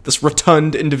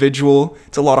rotund individual.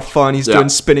 It's a lot of fun. He's doing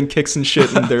spinning kicks and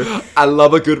shit. And I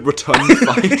love a good rotund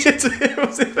fight.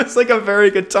 it was like a very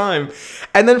good time.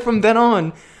 And then from then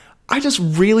on, I just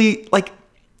really, like,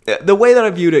 the way that I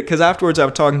viewed it, because afterwards I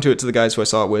was talking to the guys who I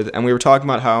saw it with, and we were talking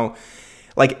about how,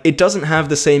 like, it doesn't have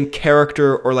the same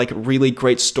character or, like, really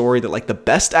great story that, like, the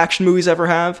best action movies ever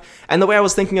have. And the way I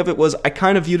was thinking of it was, I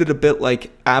kind of viewed it a bit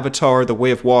like Avatar: The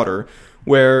Way of Water,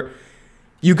 where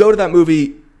you go to that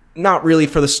movie not really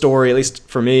for the story, at least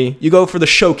for me. You go for the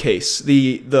showcase,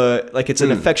 the like, it's an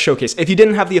effect showcase. If you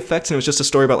didn't have the effects and it was just a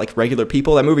story about, like, regular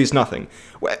people, that movie's nothing.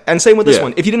 And same with this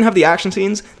one. If you didn't have the action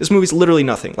scenes, this movie's literally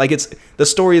nothing. Like, the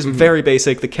story is very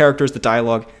basic, the characters, the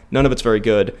dialogue, none of it's very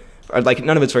good, or, like,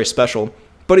 none of it's very special.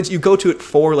 But you go to it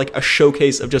for, like, a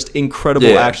showcase of just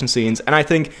incredible action scenes. And I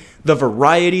think the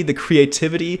variety, the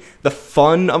creativity, the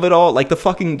fun of it all, like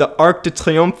the Arc de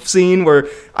Triomphe scene where,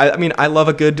 I mean, I love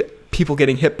a good people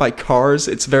getting hit by cars.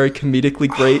 It's very comedically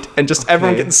great, and just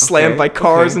everyone getting slammed by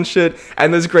cars and shit.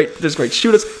 And there's great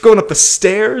shootouts going up the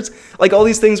stairs, like all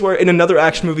these things where in another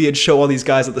action movie it'd show all these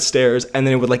guys at the stairs, and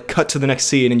then it would, like, cut to the next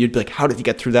scene, and you'd be like, how did he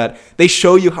get through that? They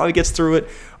show you how he gets through it,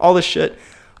 all this shit.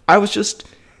 I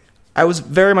was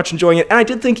very much enjoying it, and I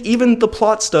did think even the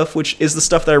plot stuff, which is the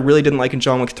stuff that I really didn't like in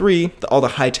John Wick 3, all the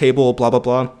high table, blah, blah,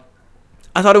 blah,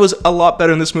 I thought it was a lot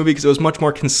better in this movie because it was much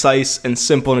more concise and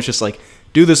simple, and it's just like,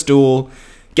 do this duel,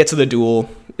 get to the duel,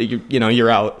 you're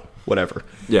out, whatever.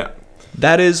 Yeah.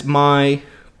 That is my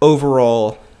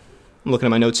overall, I'm looking at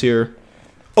my notes here,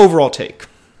 overall take.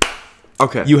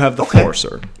 Okay. You have the floor,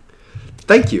 sir.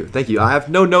 Thank you. I have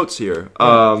no notes here,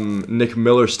 Nick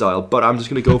Miller style, but I'm just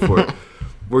going to go for it.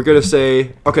 We're going to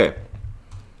say, okay,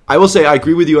 I will say I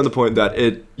agree with you on the point that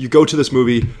you go to this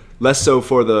movie less so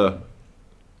for the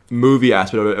movie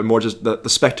aspect of it and more just the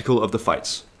spectacle of the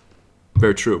fights.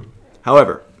 Very true.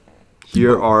 However,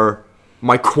 here are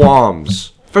my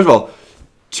qualms. First of all,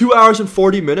 2 hours and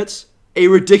 40 minutes, a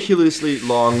ridiculously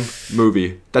long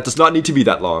movie. That does not need to be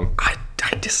that long. I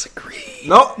disagree.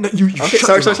 No, you okay,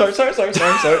 sorry.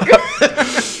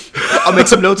 I'll make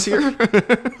some notes here.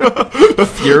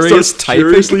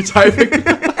 Furiously typing.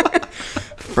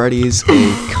 Freddy's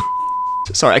a...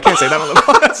 Sorry, I can't say that on the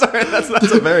pod. Sorry,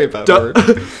 that's a very bad word.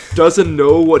 Doesn't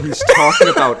know what he's talking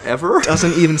about ever.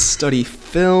 Doesn't even study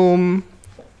film.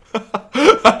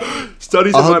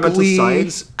 Studies environmental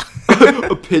science.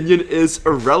 Opinion is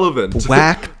irrelevant.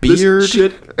 Whack beard.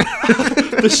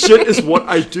 This shit is what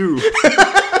I do.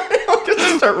 I'll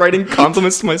just start writing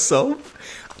compliments to myself.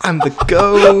 I'm the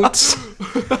goat.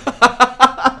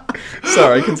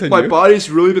 Sorry, continue. My body's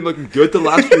really been looking good the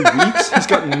last few weeks. He's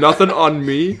got nothing on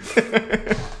me.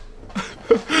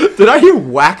 Did I hear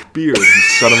whack beard, you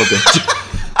son of a bitch?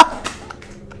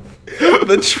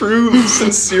 The true,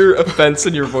 sincere offense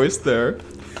in your voice there.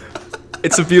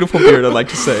 It's a beautiful beard, I'd like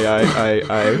to say.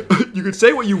 I You can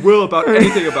say what you will about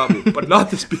anything about me, but not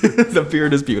this beard. The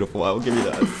beard is beautiful, I'll give you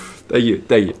that. Thank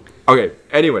you. Okay,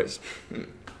 anyways.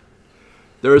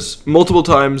 There's multiple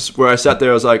times where I sat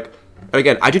there, I was like,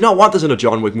 again, I do not want this in a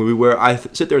John Wick movie where I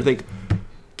sit there and think,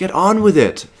 get on with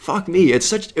it. Fuck me.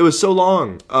 It was so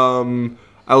long.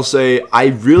 I'll say I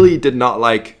really did not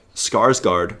like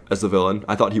Skarsgård as the villain.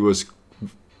 I thought he was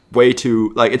way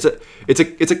too it's a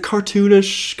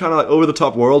cartoonish kind of like over the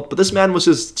top world, but this man was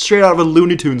just straight out of a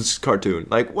Looney Tunes cartoon.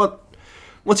 Like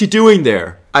what's he doing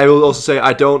there? I will also say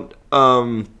I didn't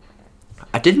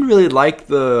really like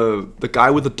the guy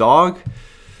with the dog.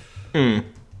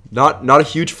 Not a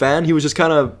huge fan. He was just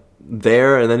kind of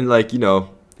there, and then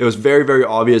it was very, very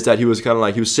obvious that he was kind of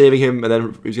like, he was saving him, and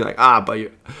then he was like,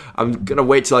 but I'm gonna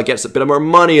wait till I get a bit more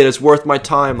money and it's worth my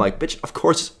time. Like, bitch, of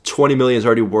course 20 million is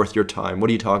already worth your time. What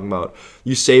are you talking about?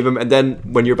 You save him, and then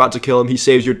when you're about to kill him, he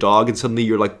saves your dog, and suddenly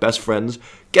you're like best friends.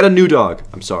 Get a new dog.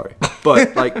 I'm sorry,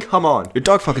 but like, come on. Your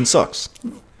dog fucking sucks.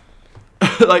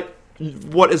 Like,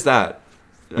 what is that?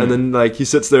 And then like he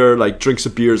sits there, like drinks a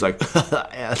beer, is like,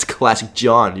 yeah, that's classic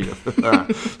John,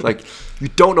 like, you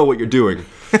don't know what you're doing.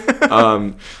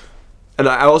 And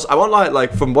I won't lie,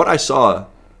 like from what I saw,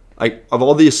 like of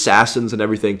all the assassins and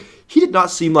everything, he did not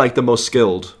seem like the most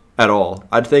skilled at all.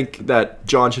 I'd think that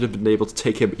John should have been able to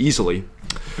take him easily.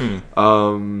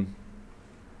 Moving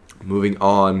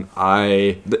on,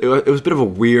 it was a bit of a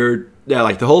weird,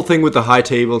 like the whole thing with the high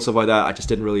table and stuff like that. I just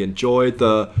didn't really enjoy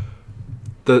the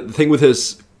thing with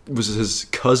his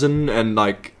cousin and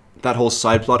like that whole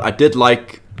side plot. I did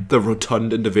like the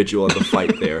rotund individual in the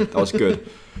fight there. That was good.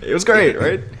 It was great,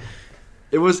 right?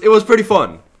 It was pretty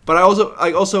fun. But I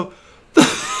also the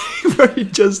thing where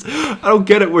I don't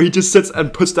get it, where he just sits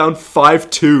and puts down 5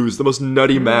 twos, the most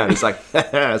nutty man. It's like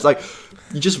it's like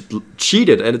you just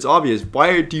cheated and it's obvious.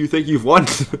 Why do you think you've won?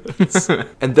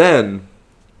 And then,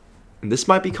 and this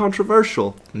might be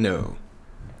controversial. No.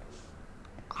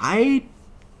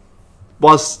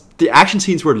 Whilst the action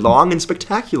scenes were long and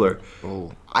spectacular,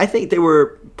 Oh. I think they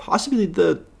were possibly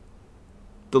the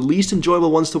least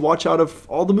enjoyable ones to watch out of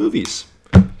all the movies.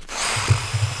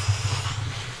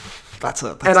 That's a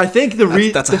hell of a claim. I think the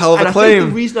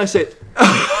reason I say it,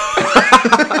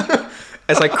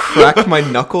 as I crack my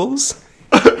knuckles.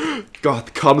 God,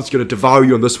 the comment's gonna devour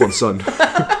you on this one, son.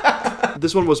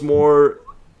 This one was more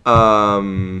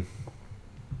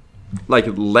like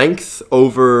length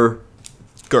over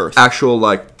Girth. actual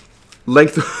like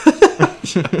length.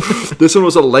 This one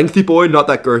was a lengthy boy, not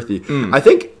that girthy. I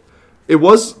think it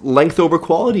was length over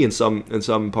quality in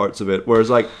some parts of it, whereas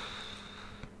like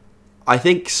I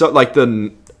think so, like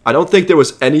I don't think there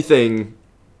was anything.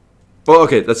 Well,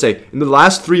 okay, let's say in the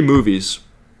last 3 movies,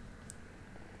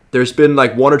 there's been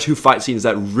like 1 or 2 fight scenes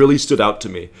that really stood out to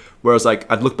me, whereas like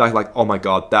I'd look back like, oh my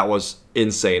god, that was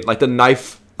insane. Like the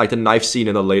knife scene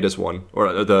in the latest one, or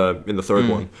in the third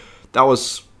one. That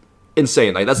was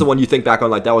insane. Like that's the one you think back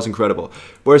on, like that was incredible.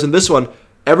 Whereas in this one,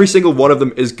 every single one of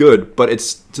them is good, but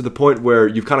it's to the point where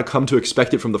you've kind of come to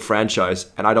expect it from the franchise,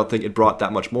 and I don't think it brought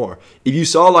that much more. If you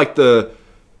saw like the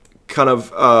kind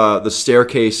of the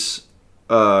staircase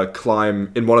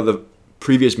climb in one of the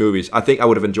previous movies, I think I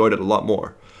would have enjoyed it a lot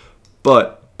more.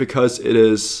 But because it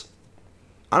is,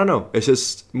 I don't know, it's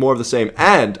just more of the same.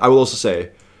 And I will also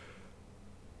say,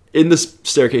 in this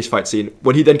staircase fight scene,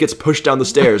 when he then gets pushed down the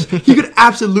stairs, he could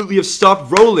absolutely have stopped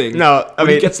rolling. No, I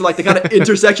mean, he gets to like the kind of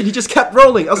intersection, he just kept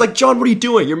rolling. I was like, John, what are you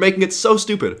doing? You're making it so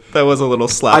stupid. That was a little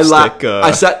slapstick.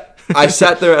 I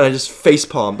sat there and I just face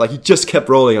palmed. Like he just kept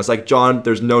rolling. I was like, John,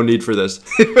 there's no need for this.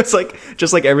 It was like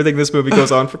just like everything this movie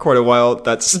goes on for quite a while.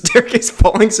 That staircase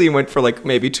falling scene went for like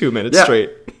maybe 2 minutes straight.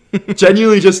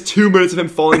 Genuinely just 2 minutes of him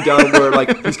falling down where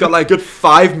like he's got like a good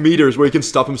 5 meters where he can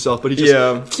stop himself, but he just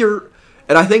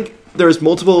and I think there's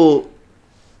multiple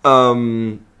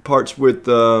parts with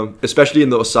especially in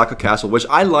the Osaka Castle, which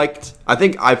I liked. I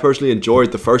think I personally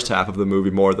enjoyed the first half of the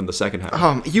movie more than the second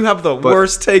half. You have the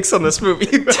worst takes on this movie.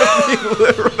 You have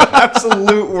the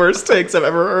absolute worst takes I've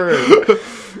ever heard.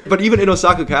 But even in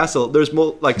Osaka Castle, there's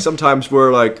like sometimes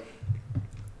where like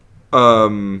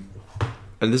and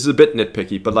this is a bit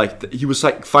nitpicky, but like he was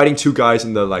like fighting 2 guys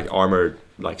in the like armored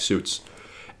like suits,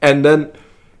 and then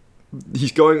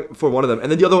he's going for one of them, and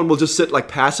then the other one will just sit like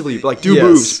passively, like do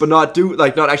moves, but not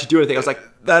actually do anything. I was like,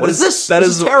 What is this? That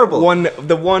This is terrible.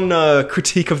 The one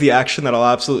critique of the action that I'll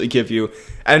absolutely give you,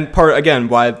 and part again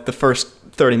why the first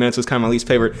 30 minutes was kind of my least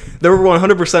favorite. There were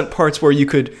 100% parts where you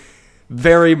could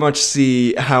very much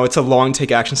see how it's a long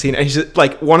take action scene, and he's just,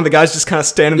 like one of the guys just kind of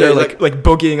standing there like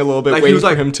boogieing a little bit, waiting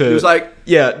for him to. He was like,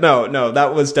 yeah, no,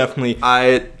 that was definitely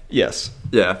yes.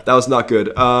 Yeah, that was not good.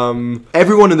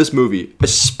 Everyone in this movie,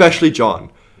 especially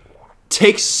John,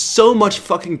 takes so much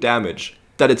fucking damage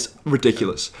that it's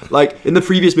ridiculous. Like, in the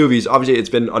previous movies, obviously it's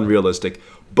been unrealistic,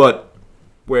 but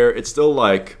where it's still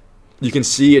like, you can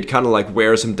see it kind of like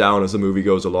wears him down as the movie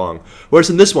goes along. Whereas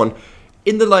in this one,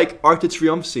 in the like Arc de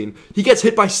Triomphe scene, he gets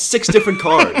hit by 6 different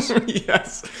cars.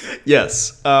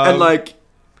 Yes.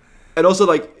 And also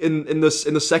like in the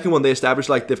second one, they established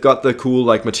like they've got the cool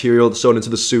like material sewn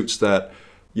into the suits that,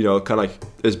 you know, kind of like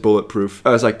is bulletproof.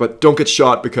 I was like, but don't get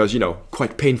shot because, you know,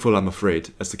 quite painful, I'm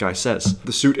afraid, as the guy says.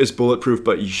 The suit is bulletproof,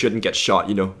 but you shouldn't get shot,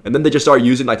 you know. And then they just start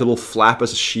using like the little flap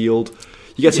as a shield.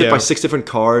 He gets hit by 6 different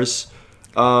cars.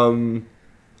 Also,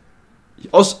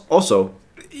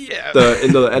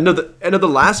 in the end of the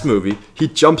last movie, he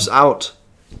jumps out,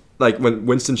 like when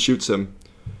Winston shoots him.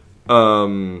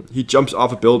 He jumps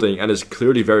off a building and is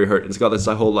clearly very hurt. And it's got this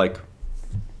whole like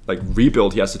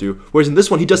rebuild he has to do. Whereas in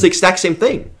this one, he does the exact same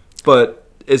thing, but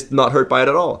is not hurt by it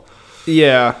at all.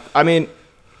 Yeah, I mean,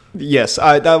 yes,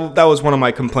 that was one of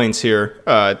my complaints here.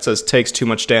 It says takes too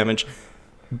much damage,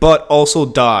 but also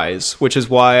dies, which is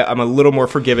why I'm a little more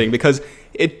forgiving, because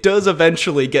it does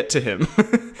eventually get to him.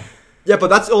 Yeah, but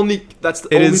that's only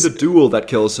the duel that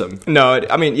kills him. No,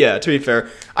 I mean, yeah, to be fair,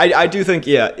 I do think,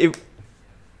 yeah,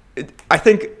 I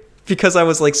think because I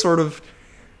was like sort of,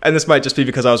 and this might just be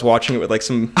because I was watching it with like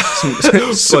some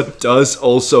but does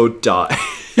also die.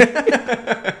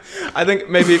 I think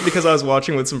maybe because I was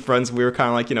watching with some friends, we were kind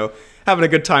of like, you know, having a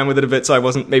good time with it a bit, so I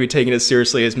wasn't maybe taking it as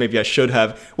seriously as maybe I should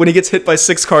have. When he gets hit by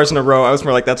 6 cars in a row, I was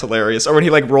more like, that's hilarious. Or when he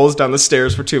like rolls down the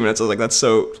stairs for 2 minutes, I was like, that's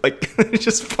so, like, it's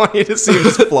just funny to see him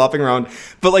just flopping around.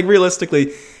 But like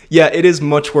realistically, yeah, it is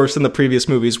much worse than the previous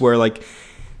movies where like,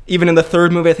 even in the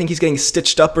third movie, I think he's getting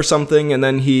stitched up or something, and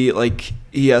then he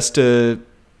has to,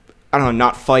 I don't know,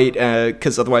 not fight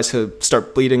because otherwise he'll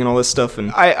start bleeding and all this stuff.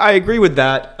 And I agree with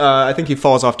that. I think he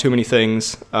falls off too many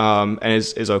things and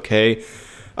is okay.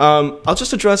 I'll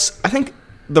just address, I think,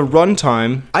 the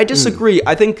runtime. I disagree.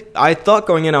 I thought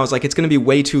going in, I was like, it's going to be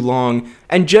way too long.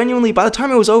 And genuinely, by the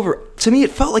time it was over, to me,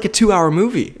 it felt like a 2-hour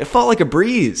movie. It felt like a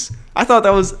breeze. I thought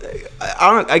that was,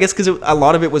 I guess because a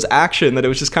lot of it was action, that it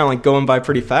was just kind of like going by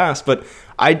pretty fast. But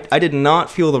I did not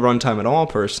feel the runtime at all,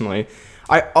 personally.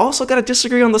 I also got to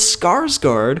disagree on the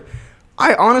Skarsgård.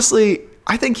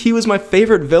 I think he was my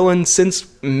favorite villain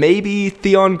since maybe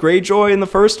Theon Greyjoy in the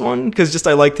first one, because just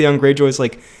I like Theon Greyjoy's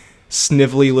like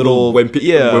snivelly little wimpy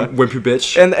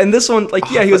bitch. And this one,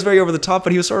 like, yeah, he was very over the top,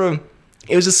 but he was sort of,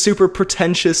 it was just super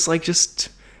pretentious, like just,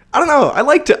 I don't know, I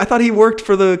liked it. I thought he worked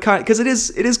for the kind, because it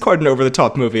is quite an over the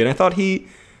top movie, and I thought he,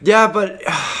 yeah, but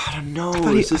I don't know.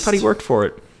 I thought he worked for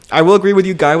it. I will agree with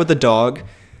you, guy with the dog.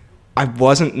 I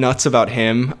wasn't nuts about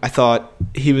him. I thought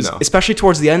he was, especially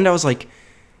towards the end, I was like,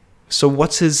 so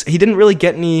what's his, he didn't really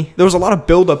get any, there was a lot of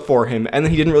build up for him, and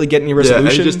then he didn't really get any resolution.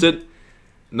 Yeah, he just did,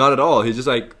 not at all. He's just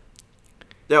like,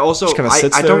 yeah, also,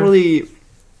 I don't really,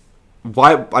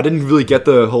 I didn't really get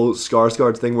the whole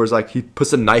Skarsgård thing where it's like, he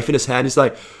puts a knife in his hand, he's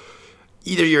like,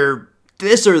 either you're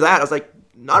this or that. I was like,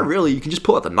 not really, you can just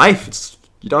pull out the knife.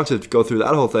 You don't have to go through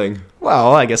that whole thing.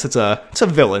 Well, I guess it's a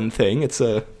villain thing. He's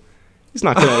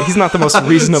not the most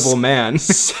reasonable man.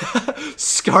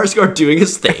 Skarsgård doing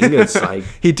his thing. It's like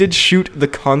he did shoot the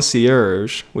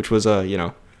concierge, which was a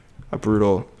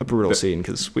brutal scene,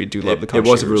 because we do love the concierge.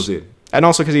 It was a brutal scene, and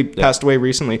also because he passed away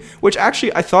recently, which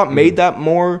actually I thought made that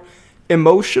more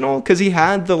emotional, because he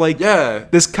had the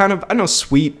this kind of, I don't know,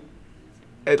 sweet,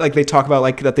 like they talk about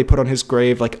like that they put on his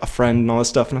grave like a friend and all this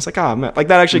stuff, and I was like, man, like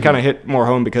that actually kind of hit more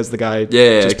home because the guy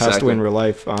passed away in real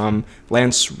life.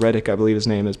 Lance Reddick, I believe his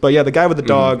name is, but yeah, the guy with the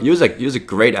dog. He was a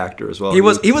great actor as well. He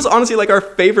was honestly like our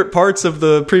favorite parts of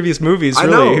the previous movies.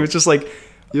 Really, I know. He was just like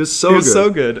he was so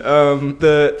good.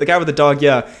 The guy with the dog,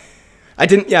 I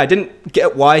didn't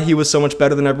get why he was so much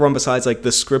better than everyone besides like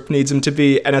the script needs him to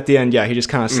be, and at the end, he just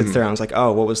kind of sits there and I was like,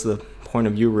 oh, what was the point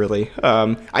of you really?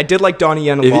 I did like Donnie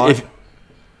Yen a lot.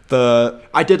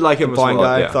 I did like him the blind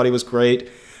guy. Thought he was great.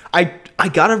 I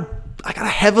gotta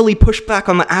heavily push back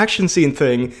on the action scene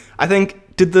thing. I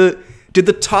think did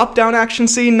the top down action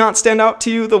scene not stand out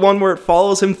to you? The one where it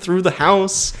follows him through the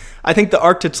house. I think the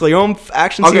Arc de Triomphe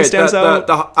action scene stands out.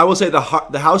 I will say the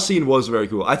house scene was very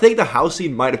cool. I think the house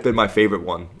scene might have been my favorite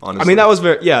one, honestly. I mean, that was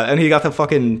and he got the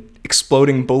fucking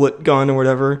exploding bullet gun or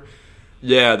whatever.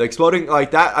 Yeah, the exploding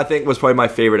like that I think was probably my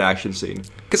favorite action scene.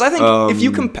 Because I think if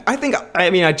you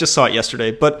I just saw it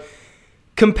yesterday, but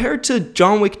compared to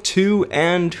John Wick 2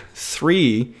 and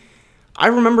 3, I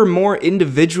remember more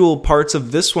individual parts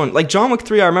of this one. Like John Wick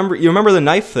 3, you remember the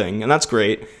knife thing, and that's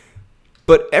great.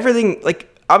 But everything,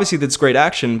 like, obviously that's great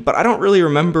action, but I don't really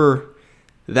remember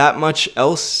that much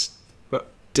else.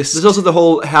 There's also the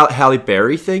whole Halle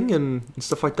Berry thing and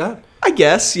stuff like that. I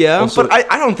guess, yeah, also, but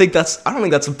I don't think that's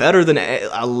better than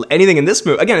anything in this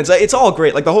movie. Again, it's all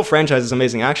great. Like the whole franchise is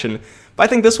amazing action, but I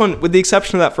think this one, with the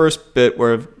exception of that first bit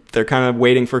where they're kind of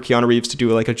waiting for Keanu Reeves to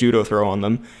do like a judo throw on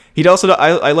them. He'd also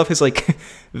I love his like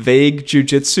vague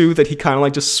jujitsu that he kind of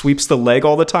like just sweeps the leg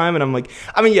all the time, and I'm like,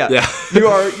 I mean, yeah. you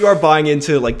are buying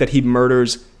into like that he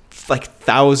murders like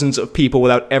thousands of people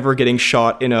without ever getting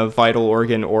shot in a vital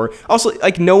organ, or also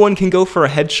like no one can go for a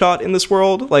headshot in this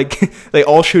world. Like they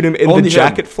all shoot him in the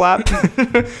jacket flap,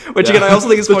 which again I also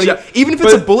think is funny. Even if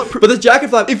it's a bulletproof, but the jacket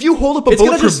flap, if you hold up a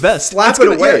bulletproof vest, slap it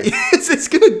away. Yeah, it's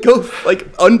gonna go like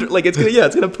under, like it's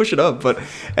gonna push it up. But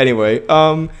anyway,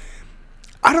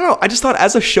 I don't know. I just thought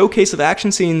as a showcase of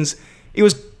action scenes, it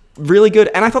was really good,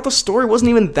 and I thought the story wasn't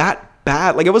even that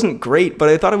bad. Like it wasn't great, but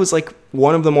I thought it was like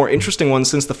one of the more interesting ones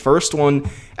since the first one.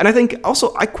 And I think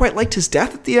also I quite liked his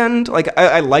death at the end. Like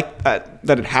I liked that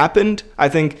it happened. I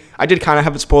think I did kind of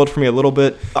have it spoiled for me a little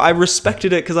bit. I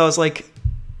respected it because I was like,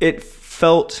 it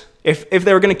felt if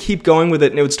they were gonna keep going with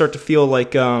it, and it would start to feel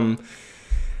like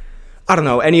I don't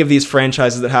know, any of these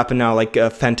franchises that happen now, like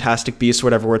Fantastic Beasts or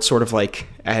whatever, where it's sort of like,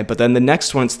 but then the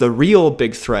next one's the real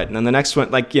big threat, and then the next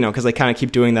one, like, you know, because they kind of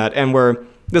keep doing that, and where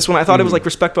this one I thought it was like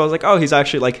respectful. I was like, oh, he's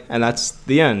actually like, and that's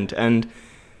the end, and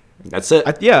that's it.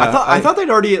 I thought they'd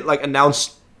already like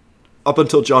announced up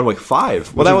until John Wick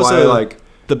 5. Well, that was like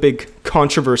the big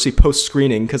controversy post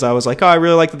screening, because I was like, oh, I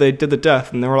really like that they did the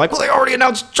death, and they were like, well, they already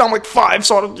announced John Wick 5,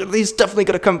 so he's definitely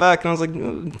gonna come back, and I was like,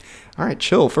 all right,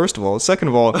 chill. First of all, second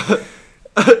of all.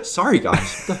 Sorry,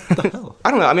 guys. What the hell?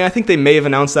 I don't know. I mean, I think they may have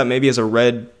announced that maybe as a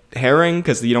red herring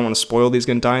because you don't want to spoil that he's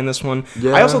going to die in this one.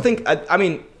 Yeah. I also think,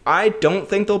 I don't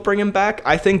think they'll bring him back.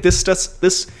 I think this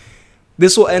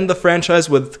will end the franchise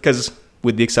because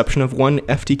with the exception of one,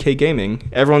 FTK Gaming,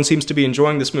 everyone seems to be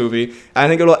enjoying this movie. I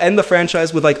think it'll end the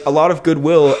franchise with like a lot of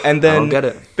goodwill, and then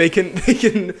they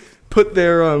can put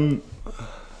their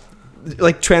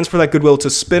like transfer that goodwill to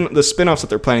the spin-offs that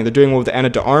they're planning. They're doing one with Anna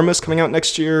de Armas coming out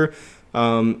next year.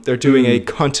 They're doing a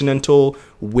Continental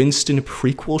Winston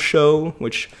prequel show,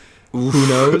 which who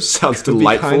knows? Sounds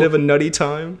delightful. Be kind of a nutty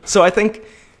time. So I think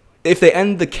if they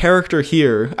end the character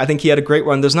here, I think he had a great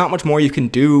run. There's not much more you can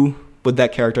do with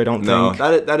that character, I don't think.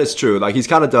 No, that is true. Like he's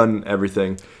kind of done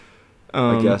everything,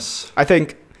 I guess. I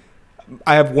think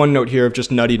I have one note here of just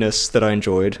nuttiness that I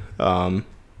enjoyed,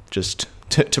 just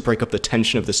to break up the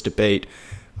tension of this debate.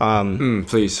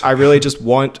 Please. I really just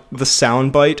want the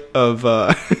soundbite of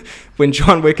when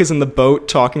John Wick is in the boat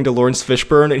talking to Lawrence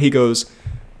Fishburne, and he goes,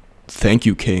 "Thank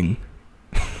you, King."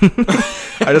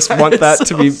 I just want that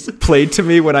to be played to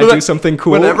me when I do something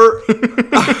cool.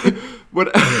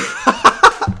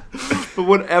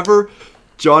 Whenever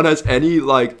John has any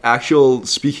like actual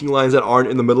speaking lines that aren't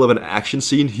in the middle of an action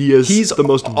scene, he's the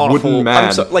most awful. Wooden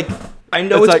man. I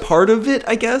know it's like, part of it,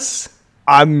 I guess.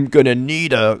 I'm gonna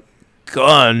need a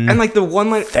gun. And like the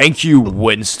one line, thank you,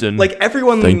 Winston. Like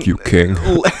everyone, thank you, King.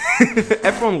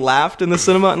 Everyone laughed in the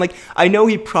cinema, and like I know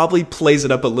he probably plays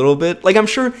it up a little bit. Like I'm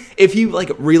sure if he like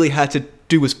really had to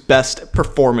do his best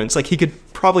performance, like he could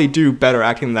probably do better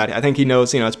acting than that. I think he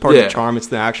knows, it's part of the charm. It's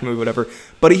the action movie, whatever.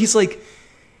 But he's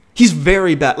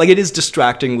very bad. Like it is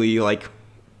distractingly like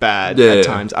bad at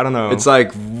times. I don't know. It's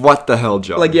like, what the hell,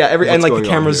 John? Like and like the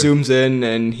camera zooms in,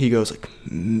 and he goes like,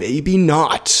 maybe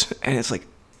not, and it's like.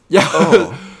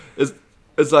 Yeah,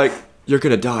 it's like, you're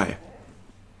gonna die.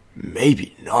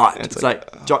 Maybe not. It's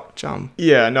like John.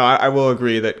 Yeah, no, I will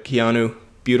agree that Keanu,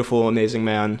 beautiful, amazing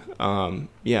man.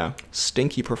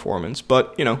 Stinky performance,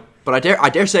 but But I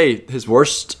dare say his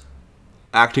worst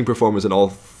acting performance in all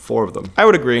four of them. I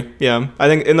would agree. Yeah, I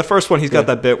think in the first one he's got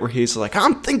that bit where he's like,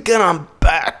 "I'm thinking I'm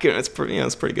back," and it's pretty.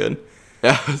 It's pretty good.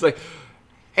 Yeah, it's like,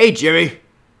 "Hey Jimmy,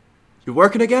 you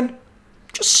working again?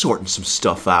 Just sorting some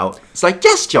stuff out." It's like,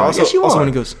 yes, John, yes, you are. Also, when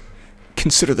he goes,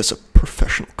 "Consider this a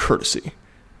professional courtesy,"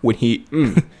 when he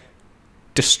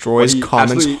destroys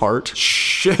Common's heart.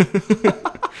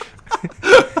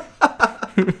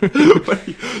 When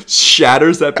he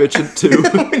shatters that bitch in two.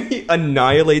 When he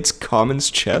annihilates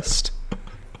Common's chest.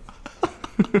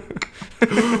 When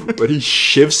he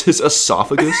shivs his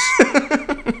esophagus.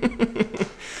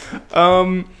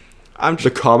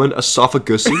 The Common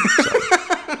esophagusy.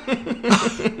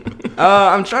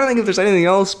 I'm trying to think if there's anything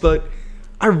else, but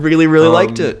I really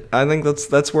liked it. I think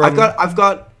that's where I've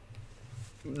got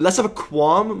less of a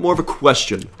qualm, more of a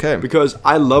question. Okay. Because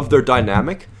I love their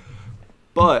dynamic,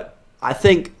 but I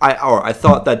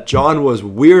thought that John was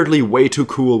weirdly way too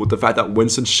cool with the fact that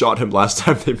Winston shot him last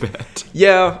time they met.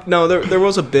 Yeah, no, there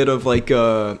was a bit of like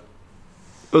it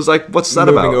was like, what's that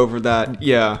moving about? over that.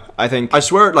 Yeah, I think I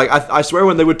swear, like I swear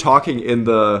when they were talking in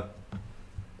the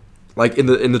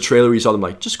trailer, you saw them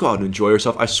like, just go out and enjoy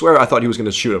yourself. I swear I thought he was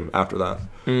gonna shoot him after that.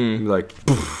 Like,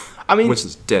 poof, I mean,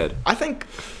 Winston's dead. I think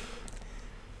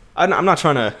I'm not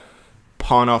trying to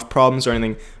pawn off problems or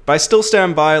anything, but I still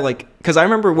stand by, like, because I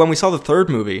remember when we saw the third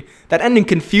movie, that ending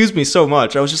confused me so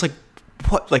much. I was just like,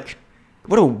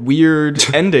 what a weird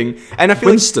ending. And I feel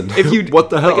Winston, like if you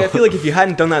what the hell? Like, I feel like if you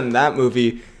hadn't done that in that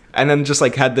movie, and then just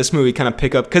like had this movie kind of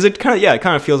pick up, because it kind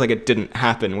of feels like it didn't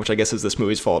happen, which I guess is this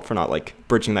movie's fault for not like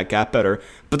bridging that gap better.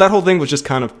 But that whole thing was just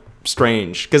kind of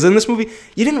strange, because in this movie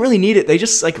you didn't really need it. They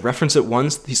just like reference it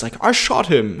once. He's like, I shot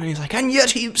him, and he's like, and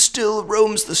yet he still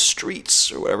roams the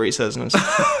streets, or whatever he says in his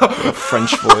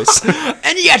French voice.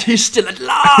 And yet he's still at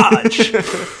large.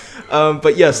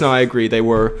 But yes, no, I agree, they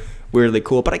were weirdly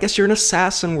cool. But I guess you're in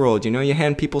assassin world, you know, you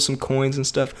hand people some coins and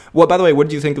stuff. Well, by the way, what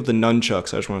do you think of the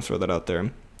nunchucks? I just want to throw that out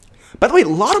there. By the way, a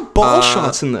lot of ball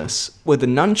shots in this, with the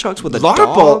nunchucks, with the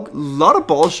dog. Lot of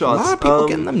ball shots. A lot of people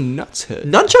getting them nuts hit.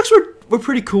 Nunchucks were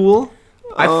pretty cool.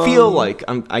 I feel like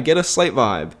I get a slight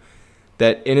vibe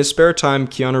that in his spare time,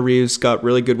 Keanu Reeves got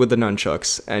really good with the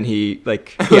nunchucks, and he asked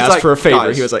like, for a favor.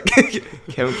 guys. He was like,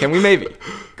 "Can we maybe?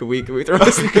 Can we throw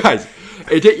this, Guys?"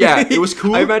 It was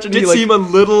cool. I imagine it did seem a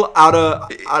little out of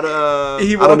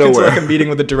he walked into like a meeting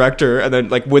with the director, and then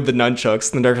like with the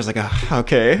nunchucks, and the director's like,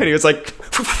 okay, and he was like.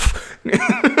 The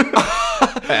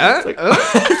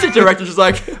director's just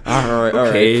like, all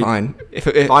right, fine. If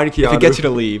Keanu. it gets you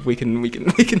to leave, we can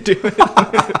do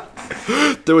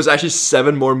it. There was actually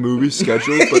 7 more movies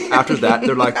scheduled, but after that,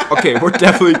 they're like, okay, we're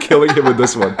definitely killing him with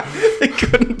this one. They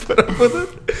couldn't put up with it.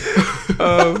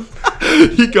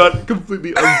 He got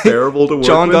completely unbearable to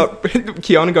work with.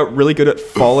 Keanu got really good at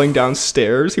falling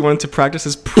downstairs. He wanted to practice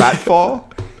his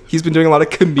pratfall. He's been doing a lot of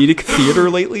comedic theater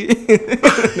lately.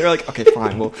 They're like, okay,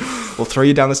 fine, we'll throw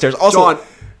you down the stairs. Also,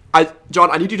 John,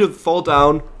 I need you to fall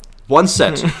down 1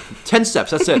 set, 10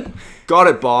 steps. That's it. Got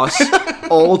it, boss.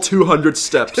 All 200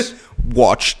 steps.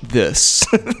 Watch this.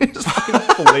 He just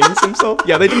fucking flings himself.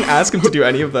 Yeah, they didn't ask him to do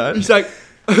any of that. He's like,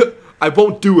 I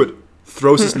won't do it.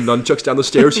 Throws his nunchucks down the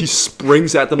stairs. He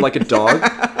springs at them like a dog.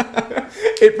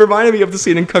 It reminded me of the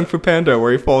scene in Kung Fu Panda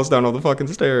where he falls down all the fucking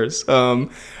stairs.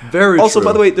 Very also, true.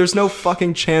 by the way, there's no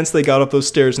fucking chance they got up those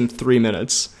stairs in 3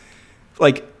 minutes.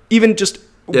 Like, even just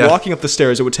walking up the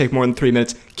stairs, it would take more than 3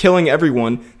 minutes. Killing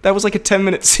everyone, that was like a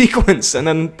 10-minute sequence, and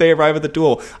then they arrive at the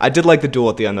duel. I did like the duel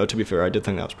at the end, though, to be fair. I did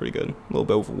think that was pretty good. A little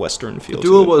bit of a Western feel the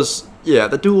duel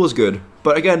was good.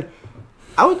 But again,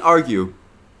 I would argue,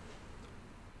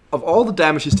 of all the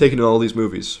damage he's taken in all these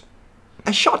movies,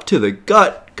 a shot to the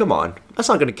gut, come on, that's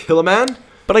not going to kill a man.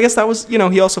 But I guess that was,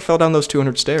 he also fell down those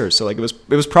 200 stairs, so like it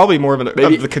was probably more of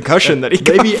the concussion that he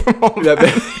got from all that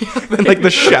than like the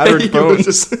shattered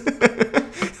bones.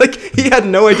 Like he had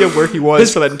no idea where he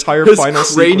was for that entire final sequence.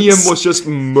 His cranium sequence. was just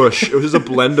mush. It was just a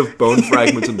blend of bone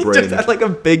fragments and brain. Just had like a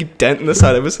big dent in the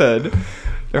side of his head.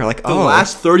 They're like, the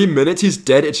last 30 minutes he's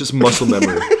dead. It's just muscle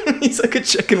memory. He's like a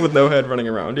chicken with no head running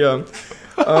around. Yeah.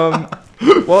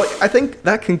 Well, I think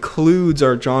that concludes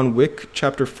our John Wick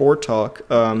Chapter 4 talk.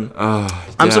 I'm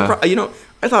surprised.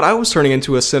 I thought I was turning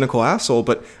into a cynical asshole,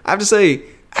 but I have to say,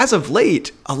 as of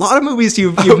late, a lot of movies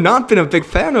you've not been a big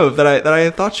fan of that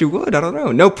I thought you would. I don't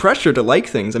know. No pressure to like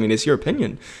things. I mean, it's your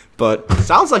opinion, but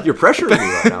sounds like you're pressuring me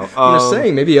right now. I'm just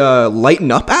saying, maybe lighten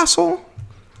up, asshole.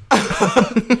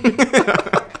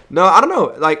 No, I don't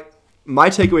know. Like my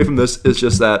takeaway from this is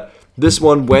just that this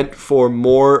one went for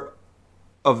more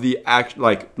of the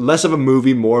less of a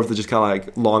movie, more of the just kind of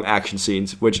like long action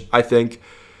scenes, which I think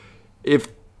if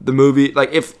the movie,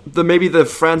 maybe the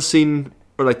France scene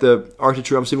or like the Arc de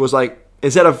Triomphe scene was like,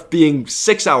 instead of being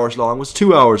 6 hours long, was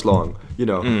 2 hours long,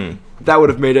 that would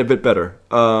have made it a bit better.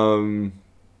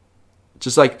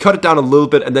 Just like cut it down a little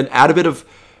bit and then add a bit of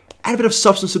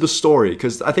substance to the story,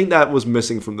 because I think that was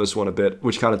missing from this one a bit,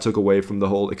 which kind of took away from the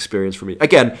whole experience for me.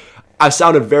 Again, I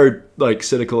sounded very like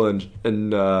cynical and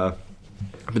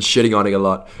I've been shitting on it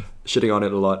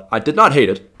a lot. I did not hate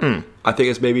it. I think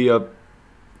it's maybe a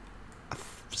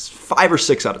 5 or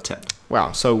 6 out of 10.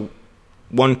 Wow. So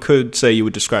one could say you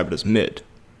would describe it as mid.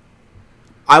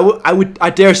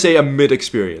 I dare say a mid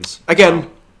experience. Again,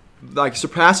 like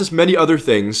surpasses many other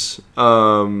things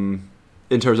in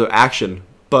terms of action,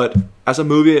 but as a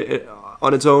movie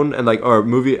on its own and or a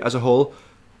movie as a whole,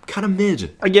 kind of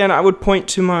mid. Again, I would point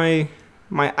to my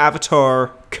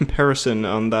Avatar comparison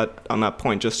on that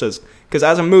point, just as because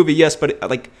as a movie, yes, but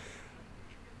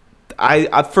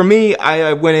for me,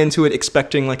 I went into it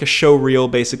expecting like a show reel,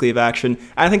 basically, of action.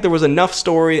 I think there was enough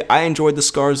story. I enjoyed the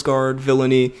Skarsgård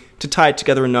villainy to tie it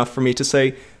together enough for me to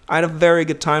say I had a very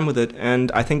good time with it,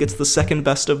 and I think it's the second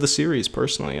best of the series,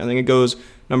 personally. I think it goes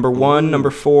number 1, number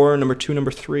 4, number 2,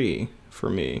 number 3 for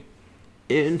me.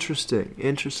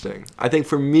 Interesting. I think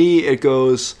for me, it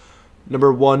goes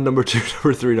number 1, number 2,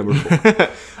 number 3, number 4.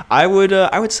 I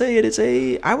would say it is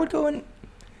I would go in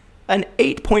an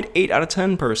 8.8 out of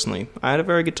 10, personally. I had a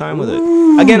very good time with it.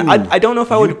 Again, I don't know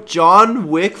if I would... John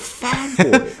Wick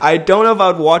fanboy. I don't know if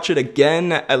I would watch it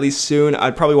again, at least soon.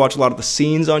 I'd probably watch a lot of the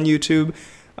scenes on YouTube.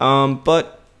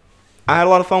 But I had a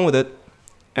lot of fun with it.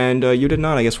 And you did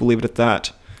not. I guess we'll leave it at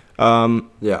that.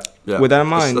 Yeah. With that in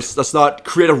mind... Let's not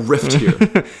create a rift here.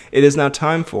 It is now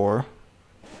time for...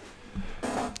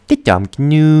 The dumb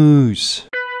news.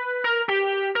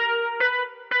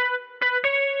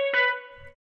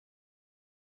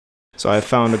 So I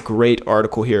found a great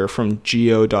article here from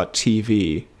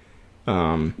geo.tv.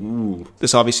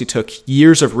 This obviously took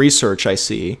years of research, I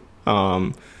see.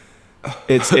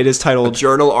 It is titled... A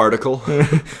journal article.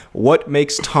 What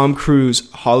makes Tom Cruise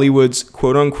Hollywood's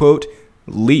quote-unquote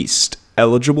least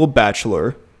eligible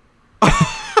bachelor?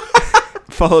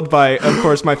 Followed by, of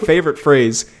course, my favorite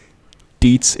phrase,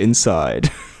 deets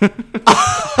inside.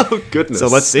 Oh, goodness. So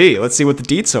let's see what the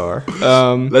deets are.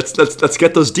 Let's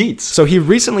get those deets. So he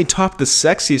recently topped the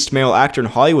sexiest male actor in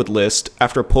Hollywood list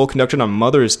after a poll conducted on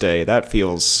Mother's Day. That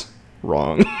feels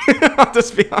wrong. I'll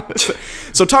just be honest.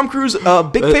 So Tom Cruise,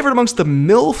 big favorite amongst the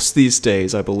MILFs these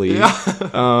days, I believe.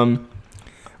 Yeah.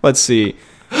 Let's see.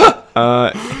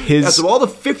 So all the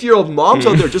 50-year-old moms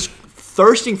out there just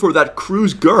thirsting for that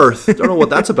Cruise girth. Don't know what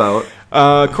that's about.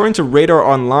 According to Radar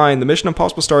Online, the Mission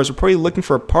Impossible star is reportedly looking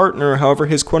for a partner. However,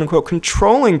 his quote-unquote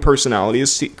controlling personality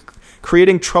is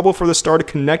creating trouble for the star to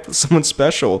connect with someone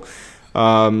special.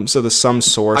 So there's some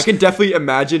source. I can definitely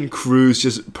imagine Cruise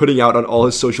just putting out on all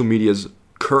his social medias,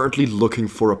 currently looking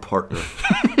for a partner.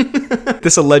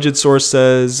 This alleged source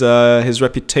says his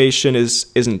reputation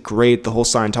isn't great. The whole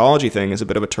Scientology thing is a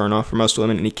bit of a turnoff for most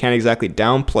women, and he can't exactly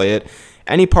downplay it.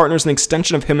 Any partner is an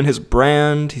extension of him and his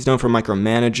brand. He's known for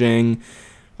micromanaging.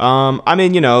 I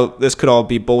mean, this could all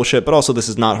be bullshit, but also this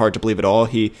is not hard to believe at all.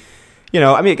 I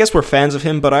guess we're fans of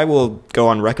him, but I will go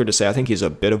on record to say I think he's a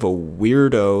bit of a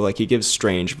weirdo. Like, he gives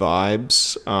strange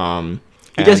vibes.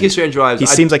 He does give strange vibes. He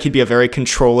seems like he'd be a very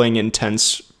controlling,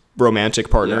 intense, romantic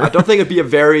partner. Yeah, I don't think it'd be a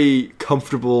very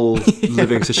comfortable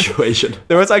living situation.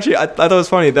 There was actually, I thought it was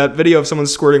funny, that video of someone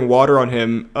squirting water on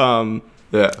him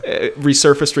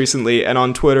resurfaced recently, and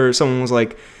on Twitter someone was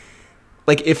like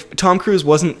if Tom Cruise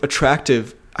wasn't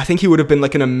attractive, I think he would have been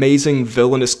like an amazing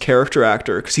villainous character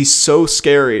actor, because he's so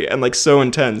scary and like so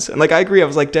intense. And like I agree, I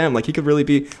was like, damn, like he could really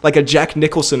be like a Jack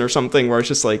Nicholson or something, where it's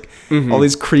just like all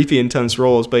these creepy intense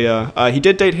roles. But yeah, he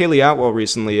did date Haley Atwell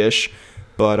recently-ish,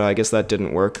 but I guess that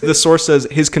didn't work. The source says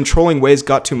his controlling ways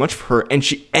got too much for her and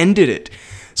she ended it.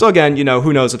 So again,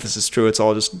 who knows if this is true? It's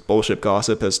all just bullshit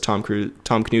gossip, as Tom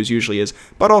Cruise usually is.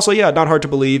 But also, yeah, not hard to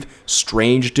believe.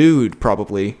 Strange dude,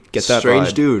 probably. Get that Strange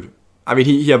vibe. Dude. I mean,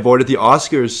 he avoided the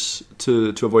Oscars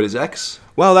to avoid his ex.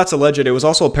 Well, that's alleged. It was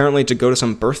also apparently to go to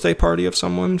some birthday party of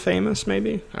someone famous,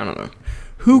 maybe? I don't know.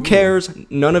 Who cares?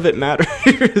 None of it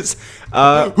matters.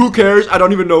 Who cares? I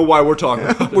don't even know why we're talking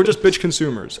about it. We're just bitch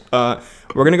consumers. We're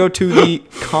going to go to the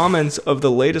comments of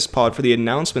the latest pod for the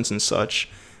announcements and such.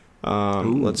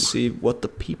 Let's see what the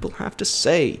people have to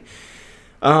say.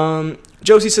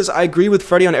 Josie says, I agree with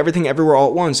Freddie on Everything Everywhere All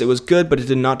at Once. It was good, but it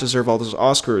did not deserve all those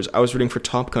Oscars. I was rooting for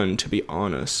Top Gun, to be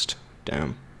honest.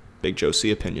 Damn. Big Josie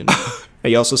opinion.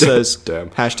 He also says,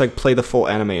 hashtag play the full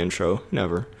anime intro.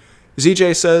 Never.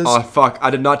 ZJ says... Oh, fuck. I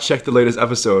did not check the latest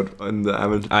episode. I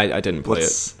didn't play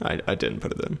it. I didn't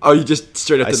put it in. Oh, you just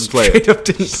straight up didn't play it? Straight up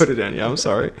didn't put it in. Yeah, I'm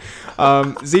sorry.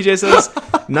 ZJ says,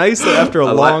 nice that after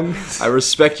a long... I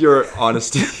respect your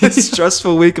honesty.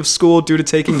 stressful week of school due to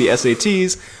taking the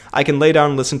SATs, I can lay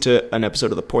down and listen to an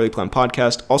episode of the Poorly Planned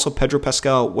podcast. Also, Pedro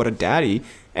Pascal, what a daddy.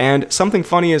 And something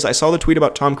funny is I saw the tweet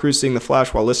about Tom Cruise seeing The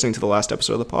Flash while listening to the last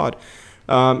episode of the pod.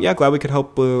 Glad we could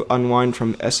help unwind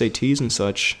from SATs and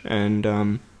such.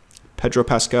 And Pedro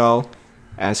Pascal,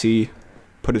 as he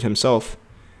put it himself,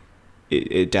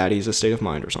 daddy is a state of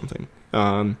mind or something.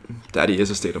 Daddy is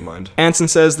a state of mind. Anson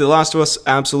says, The Last of Us,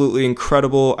 absolutely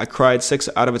incredible. I cried 6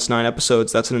 out of its 9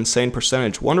 episodes. That's an insane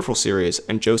percentage. Wonderful series.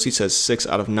 And Josie says 6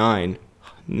 out of 9.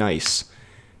 Nice.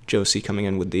 Josie coming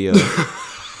in with the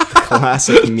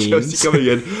classic memes. Josie coming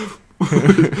in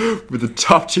with the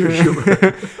top tier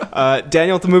humor.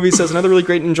 Daniel at the movie says, another really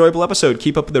great and enjoyable episode.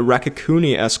 Keep up the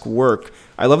Rakakuni-esque work.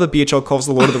 I love that BHL calls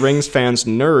the Lord of the Rings fans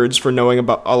nerds for knowing a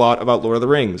lot about Lord of the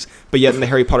Rings. But yet in the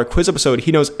Harry Potter quiz episode,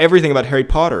 he knows everything about Harry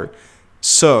Potter.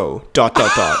 So, ...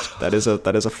 That is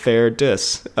a fair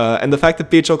diss. And the fact that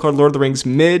BHL called Lord of the Rings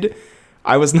mid,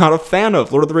 I was not a fan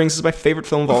of. Lord of the Rings is my favorite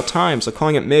film of all time, so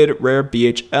calling it mid, rare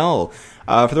BHL.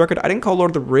 For the record, I didn't call Lord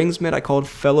of the Rings mid, I called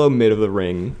fellow mid of the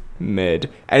ring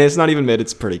mid. And it's not even mid,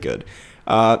 it's pretty good.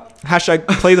 Hashtag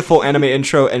play the full anime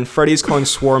intro, and Freddy's calling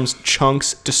swarms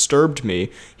chunks disturbed me.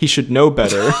 He should know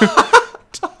better.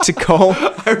 To call...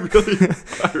 I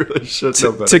really should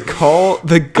know better. To call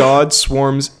the god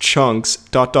swarms chunks, ...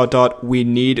 we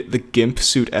need the gimp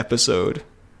suit episode.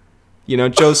 You know,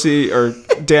 Josie or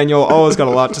Daniel always got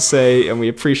a lot to say, and we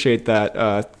appreciate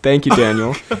that. Thank you,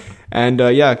 Daniel. And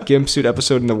yeah, gimp suit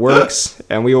episode in the works,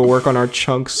 and we will work on our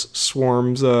chunks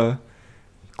swarms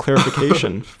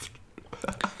clarification.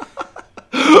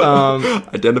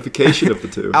 Identification of the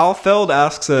two. Al Feld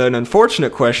asks an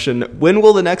unfortunate question: when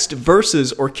will the next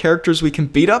Versus or Characters We Can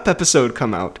Beat Up episode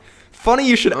come out? Funny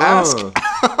you should ask.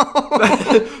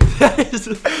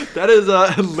 That is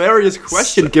a hilarious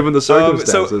question given the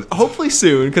circumstances. So hopefully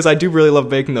soon, because I do really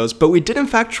love making those. But we did in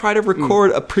fact try to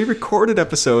record a pre-recorded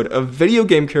episode of video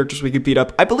game characters we could beat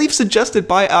up, I believe suggested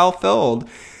by Al Feld.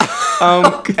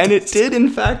 And it did in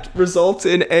fact result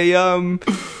in a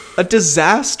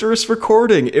disastrous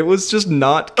recording. It was just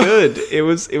not good. It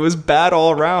was bad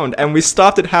all around, and we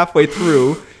stopped it halfway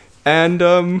through, and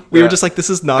we were just like,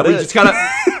 this is not it.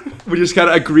 We just kind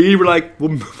of agreed. We're like,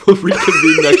 we'll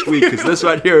reconvene next week, because this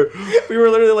right here. We were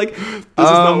literally like, this is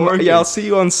not working. Yeah, I'll see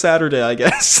you on Saturday, I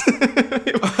guess.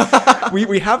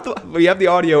 we have the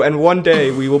audio, and one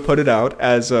day we will put it out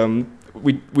as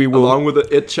we will, along with the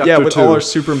It Chapter 2. Yeah, with all our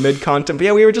super mid content. But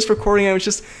yeah, we were just recording. It was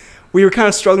just, we were kind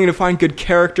of struggling to find good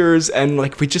characters, and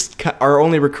like we just, our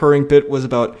only recurring bit was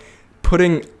about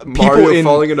putting Mario people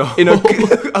falling in a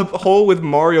hole with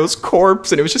Mario's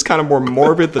corpse, and it was just kind of more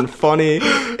morbid than funny.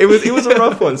 It was a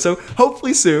rough one. So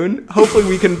hopefully soon,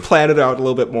 we can plan it out a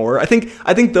little bit more. I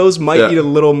think those might need a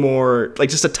little more, like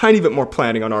just a tiny bit more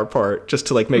planning on our part, just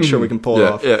to like make sure we can pull it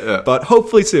off. Yeah. But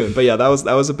hopefully soon. But yeah, that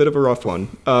was a bit of a rough one.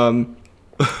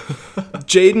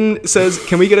 Jaden says,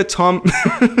 can we get a Tom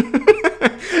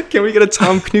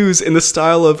Cruise in the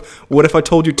style of What If I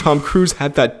Told You Tom Cruise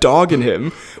Had That Dog in Him,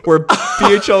 where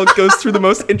BHL goes through the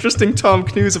most interesting Tom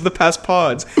Cruise of the past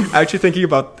pods. Actually thinking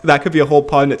about that could be a whole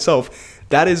pod in itself.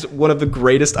 That is one of the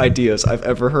greatest ideas I've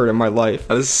ever heard in my life.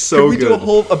 That is so good. Could we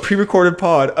do a pre-recorded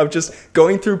pod of just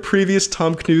going through previous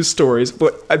Tom Cruise stories,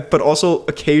 but also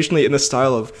occasionally in the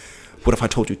style of What If I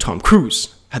Told You Tom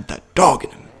Cruise Had That Dog in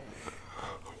Him?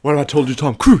 What if I told you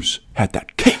Tom Cruise had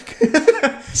that cake?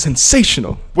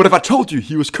 Sensational. What if I told you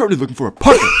he was currently looking for a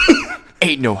partner?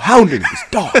 Ain't no hounding his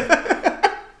dog.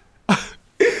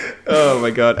 Oh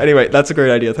my god. Anyway, that's a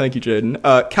great idea. Thank you,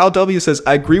 Jaden. Cal W says,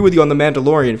 I agree with you on The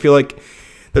Mandalorian. I feel like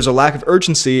there's a lack of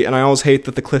urgency, and I always hate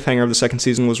that the cliffhanger of the second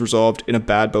season was resolved in a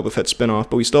bad Boba Fett spinoff,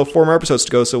 but we still have 4 more episodes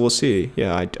to go, so we'll see.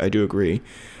 Yeah, I do agree.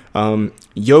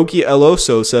 Yogi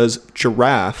Eloso says,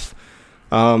 giraffe.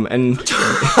 And...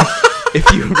 if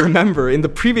you remember, in the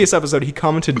previous episode, he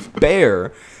commented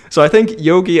bear. So I think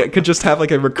Yogi could just have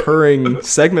like a recurring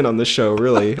segment on this show,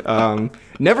 really.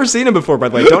 Never seen him before, by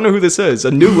the way. Don't know who this is.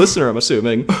 A new listener, I'm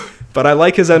assuming. But I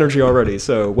like his energy already,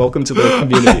 so welcome to the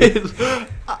community.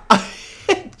 I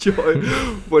enjoy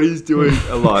what he's doing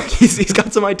a lot. He's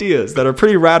got some ideas that are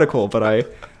pretty radical, but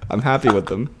I'm happy with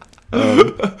them.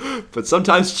 But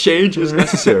sometimes change is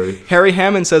necessary. Harry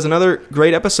Hammond says, another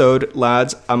great episode,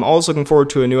 lads. I'm always looking forward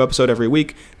to a new episode every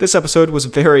week. This episode was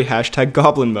very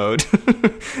 #goblin mode.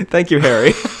 Thank you,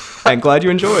 Harry. I'm glad you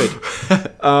enjoyed.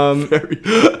 Very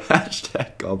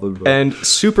 #goblin mode. And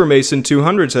Super Mason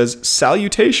 200 says,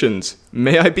 salutations.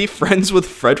 May I be friends with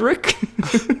Frederick?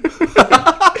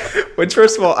 Which,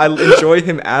 first of all, I enjoy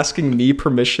him asking me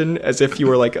permission as if you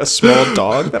were like a small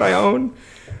dog that I own.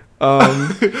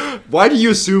 Why do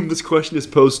you assume this question is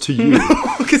posed to you?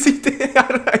 Because he did.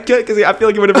 I feel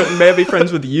like he would have written, may I be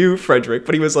friends with you, Frederick?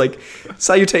 But he was like,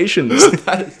 salutations.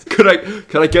 Could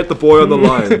I get the boy on the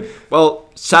line? Well,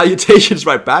 salutations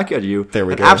right back at you. There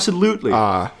we go. Absolutely.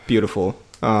 Beautiful.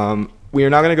 We are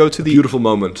now going to go to the beautiful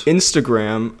moment.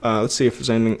 Instagram. Let's see if there's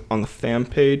anything on the fan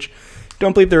page.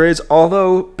 Don't believe there is.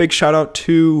 Although, big shout out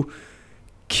to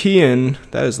Kian.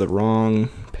 That is the wrong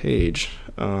page.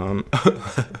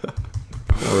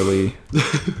 Poorly.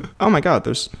 Oh my god,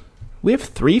 we have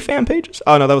 3 fan pages?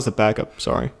 Oh no, that was the backup,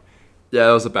 sorry. Yeah,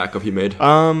 that was the backup he made.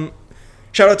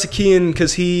 Shout out to Kian,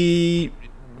 because he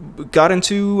got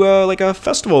into like a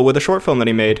festival with a short film that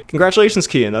he made. Congratulations,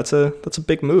 Kian. That's a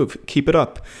big move. Keep it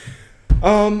up.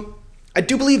 I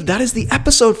do believe that is the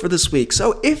episode for this week.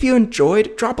 So if you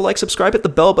enjoyed, drop a like, subscribe, hit the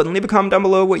bell button, leave a comment down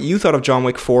below what you thought of John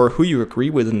Wick 4, who you agree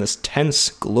with in this tense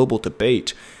global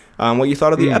debate. What you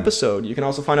thought of the episode. You can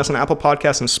also find us on Apple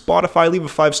Podcasts and Spotify. Leave a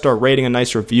 5-star rating, a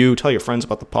nice review. Tell your friends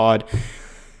about the pod.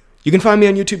 You can find me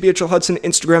on YouTube, BHL Hudson,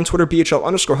 Instagram, Twitter,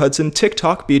 BHL_Hudson,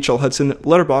 TikTok, BHL Hudson,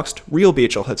 Letterboxd, Real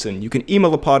BHL Hudson. You can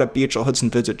email the pod at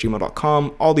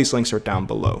bhlhudsonvids@gmail.com. All these links are down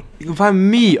below. You can find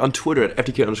me on Twitter at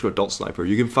FTK_AdultSniper.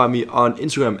 You can find me on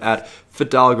Instagram at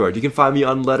Fidalgard. You can find me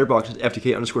on Letterboxd at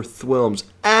FTK_Thwilms.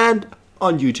 And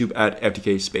on YouTube at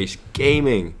FTK Space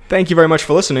Gaming. Thank you very much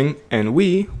for listening, and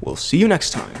we will see you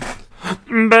next time.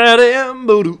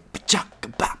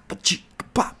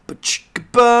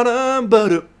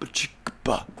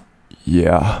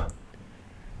 Yeah.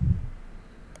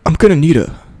 I'm gonna need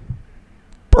a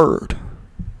bird.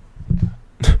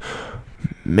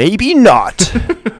 Maybe not.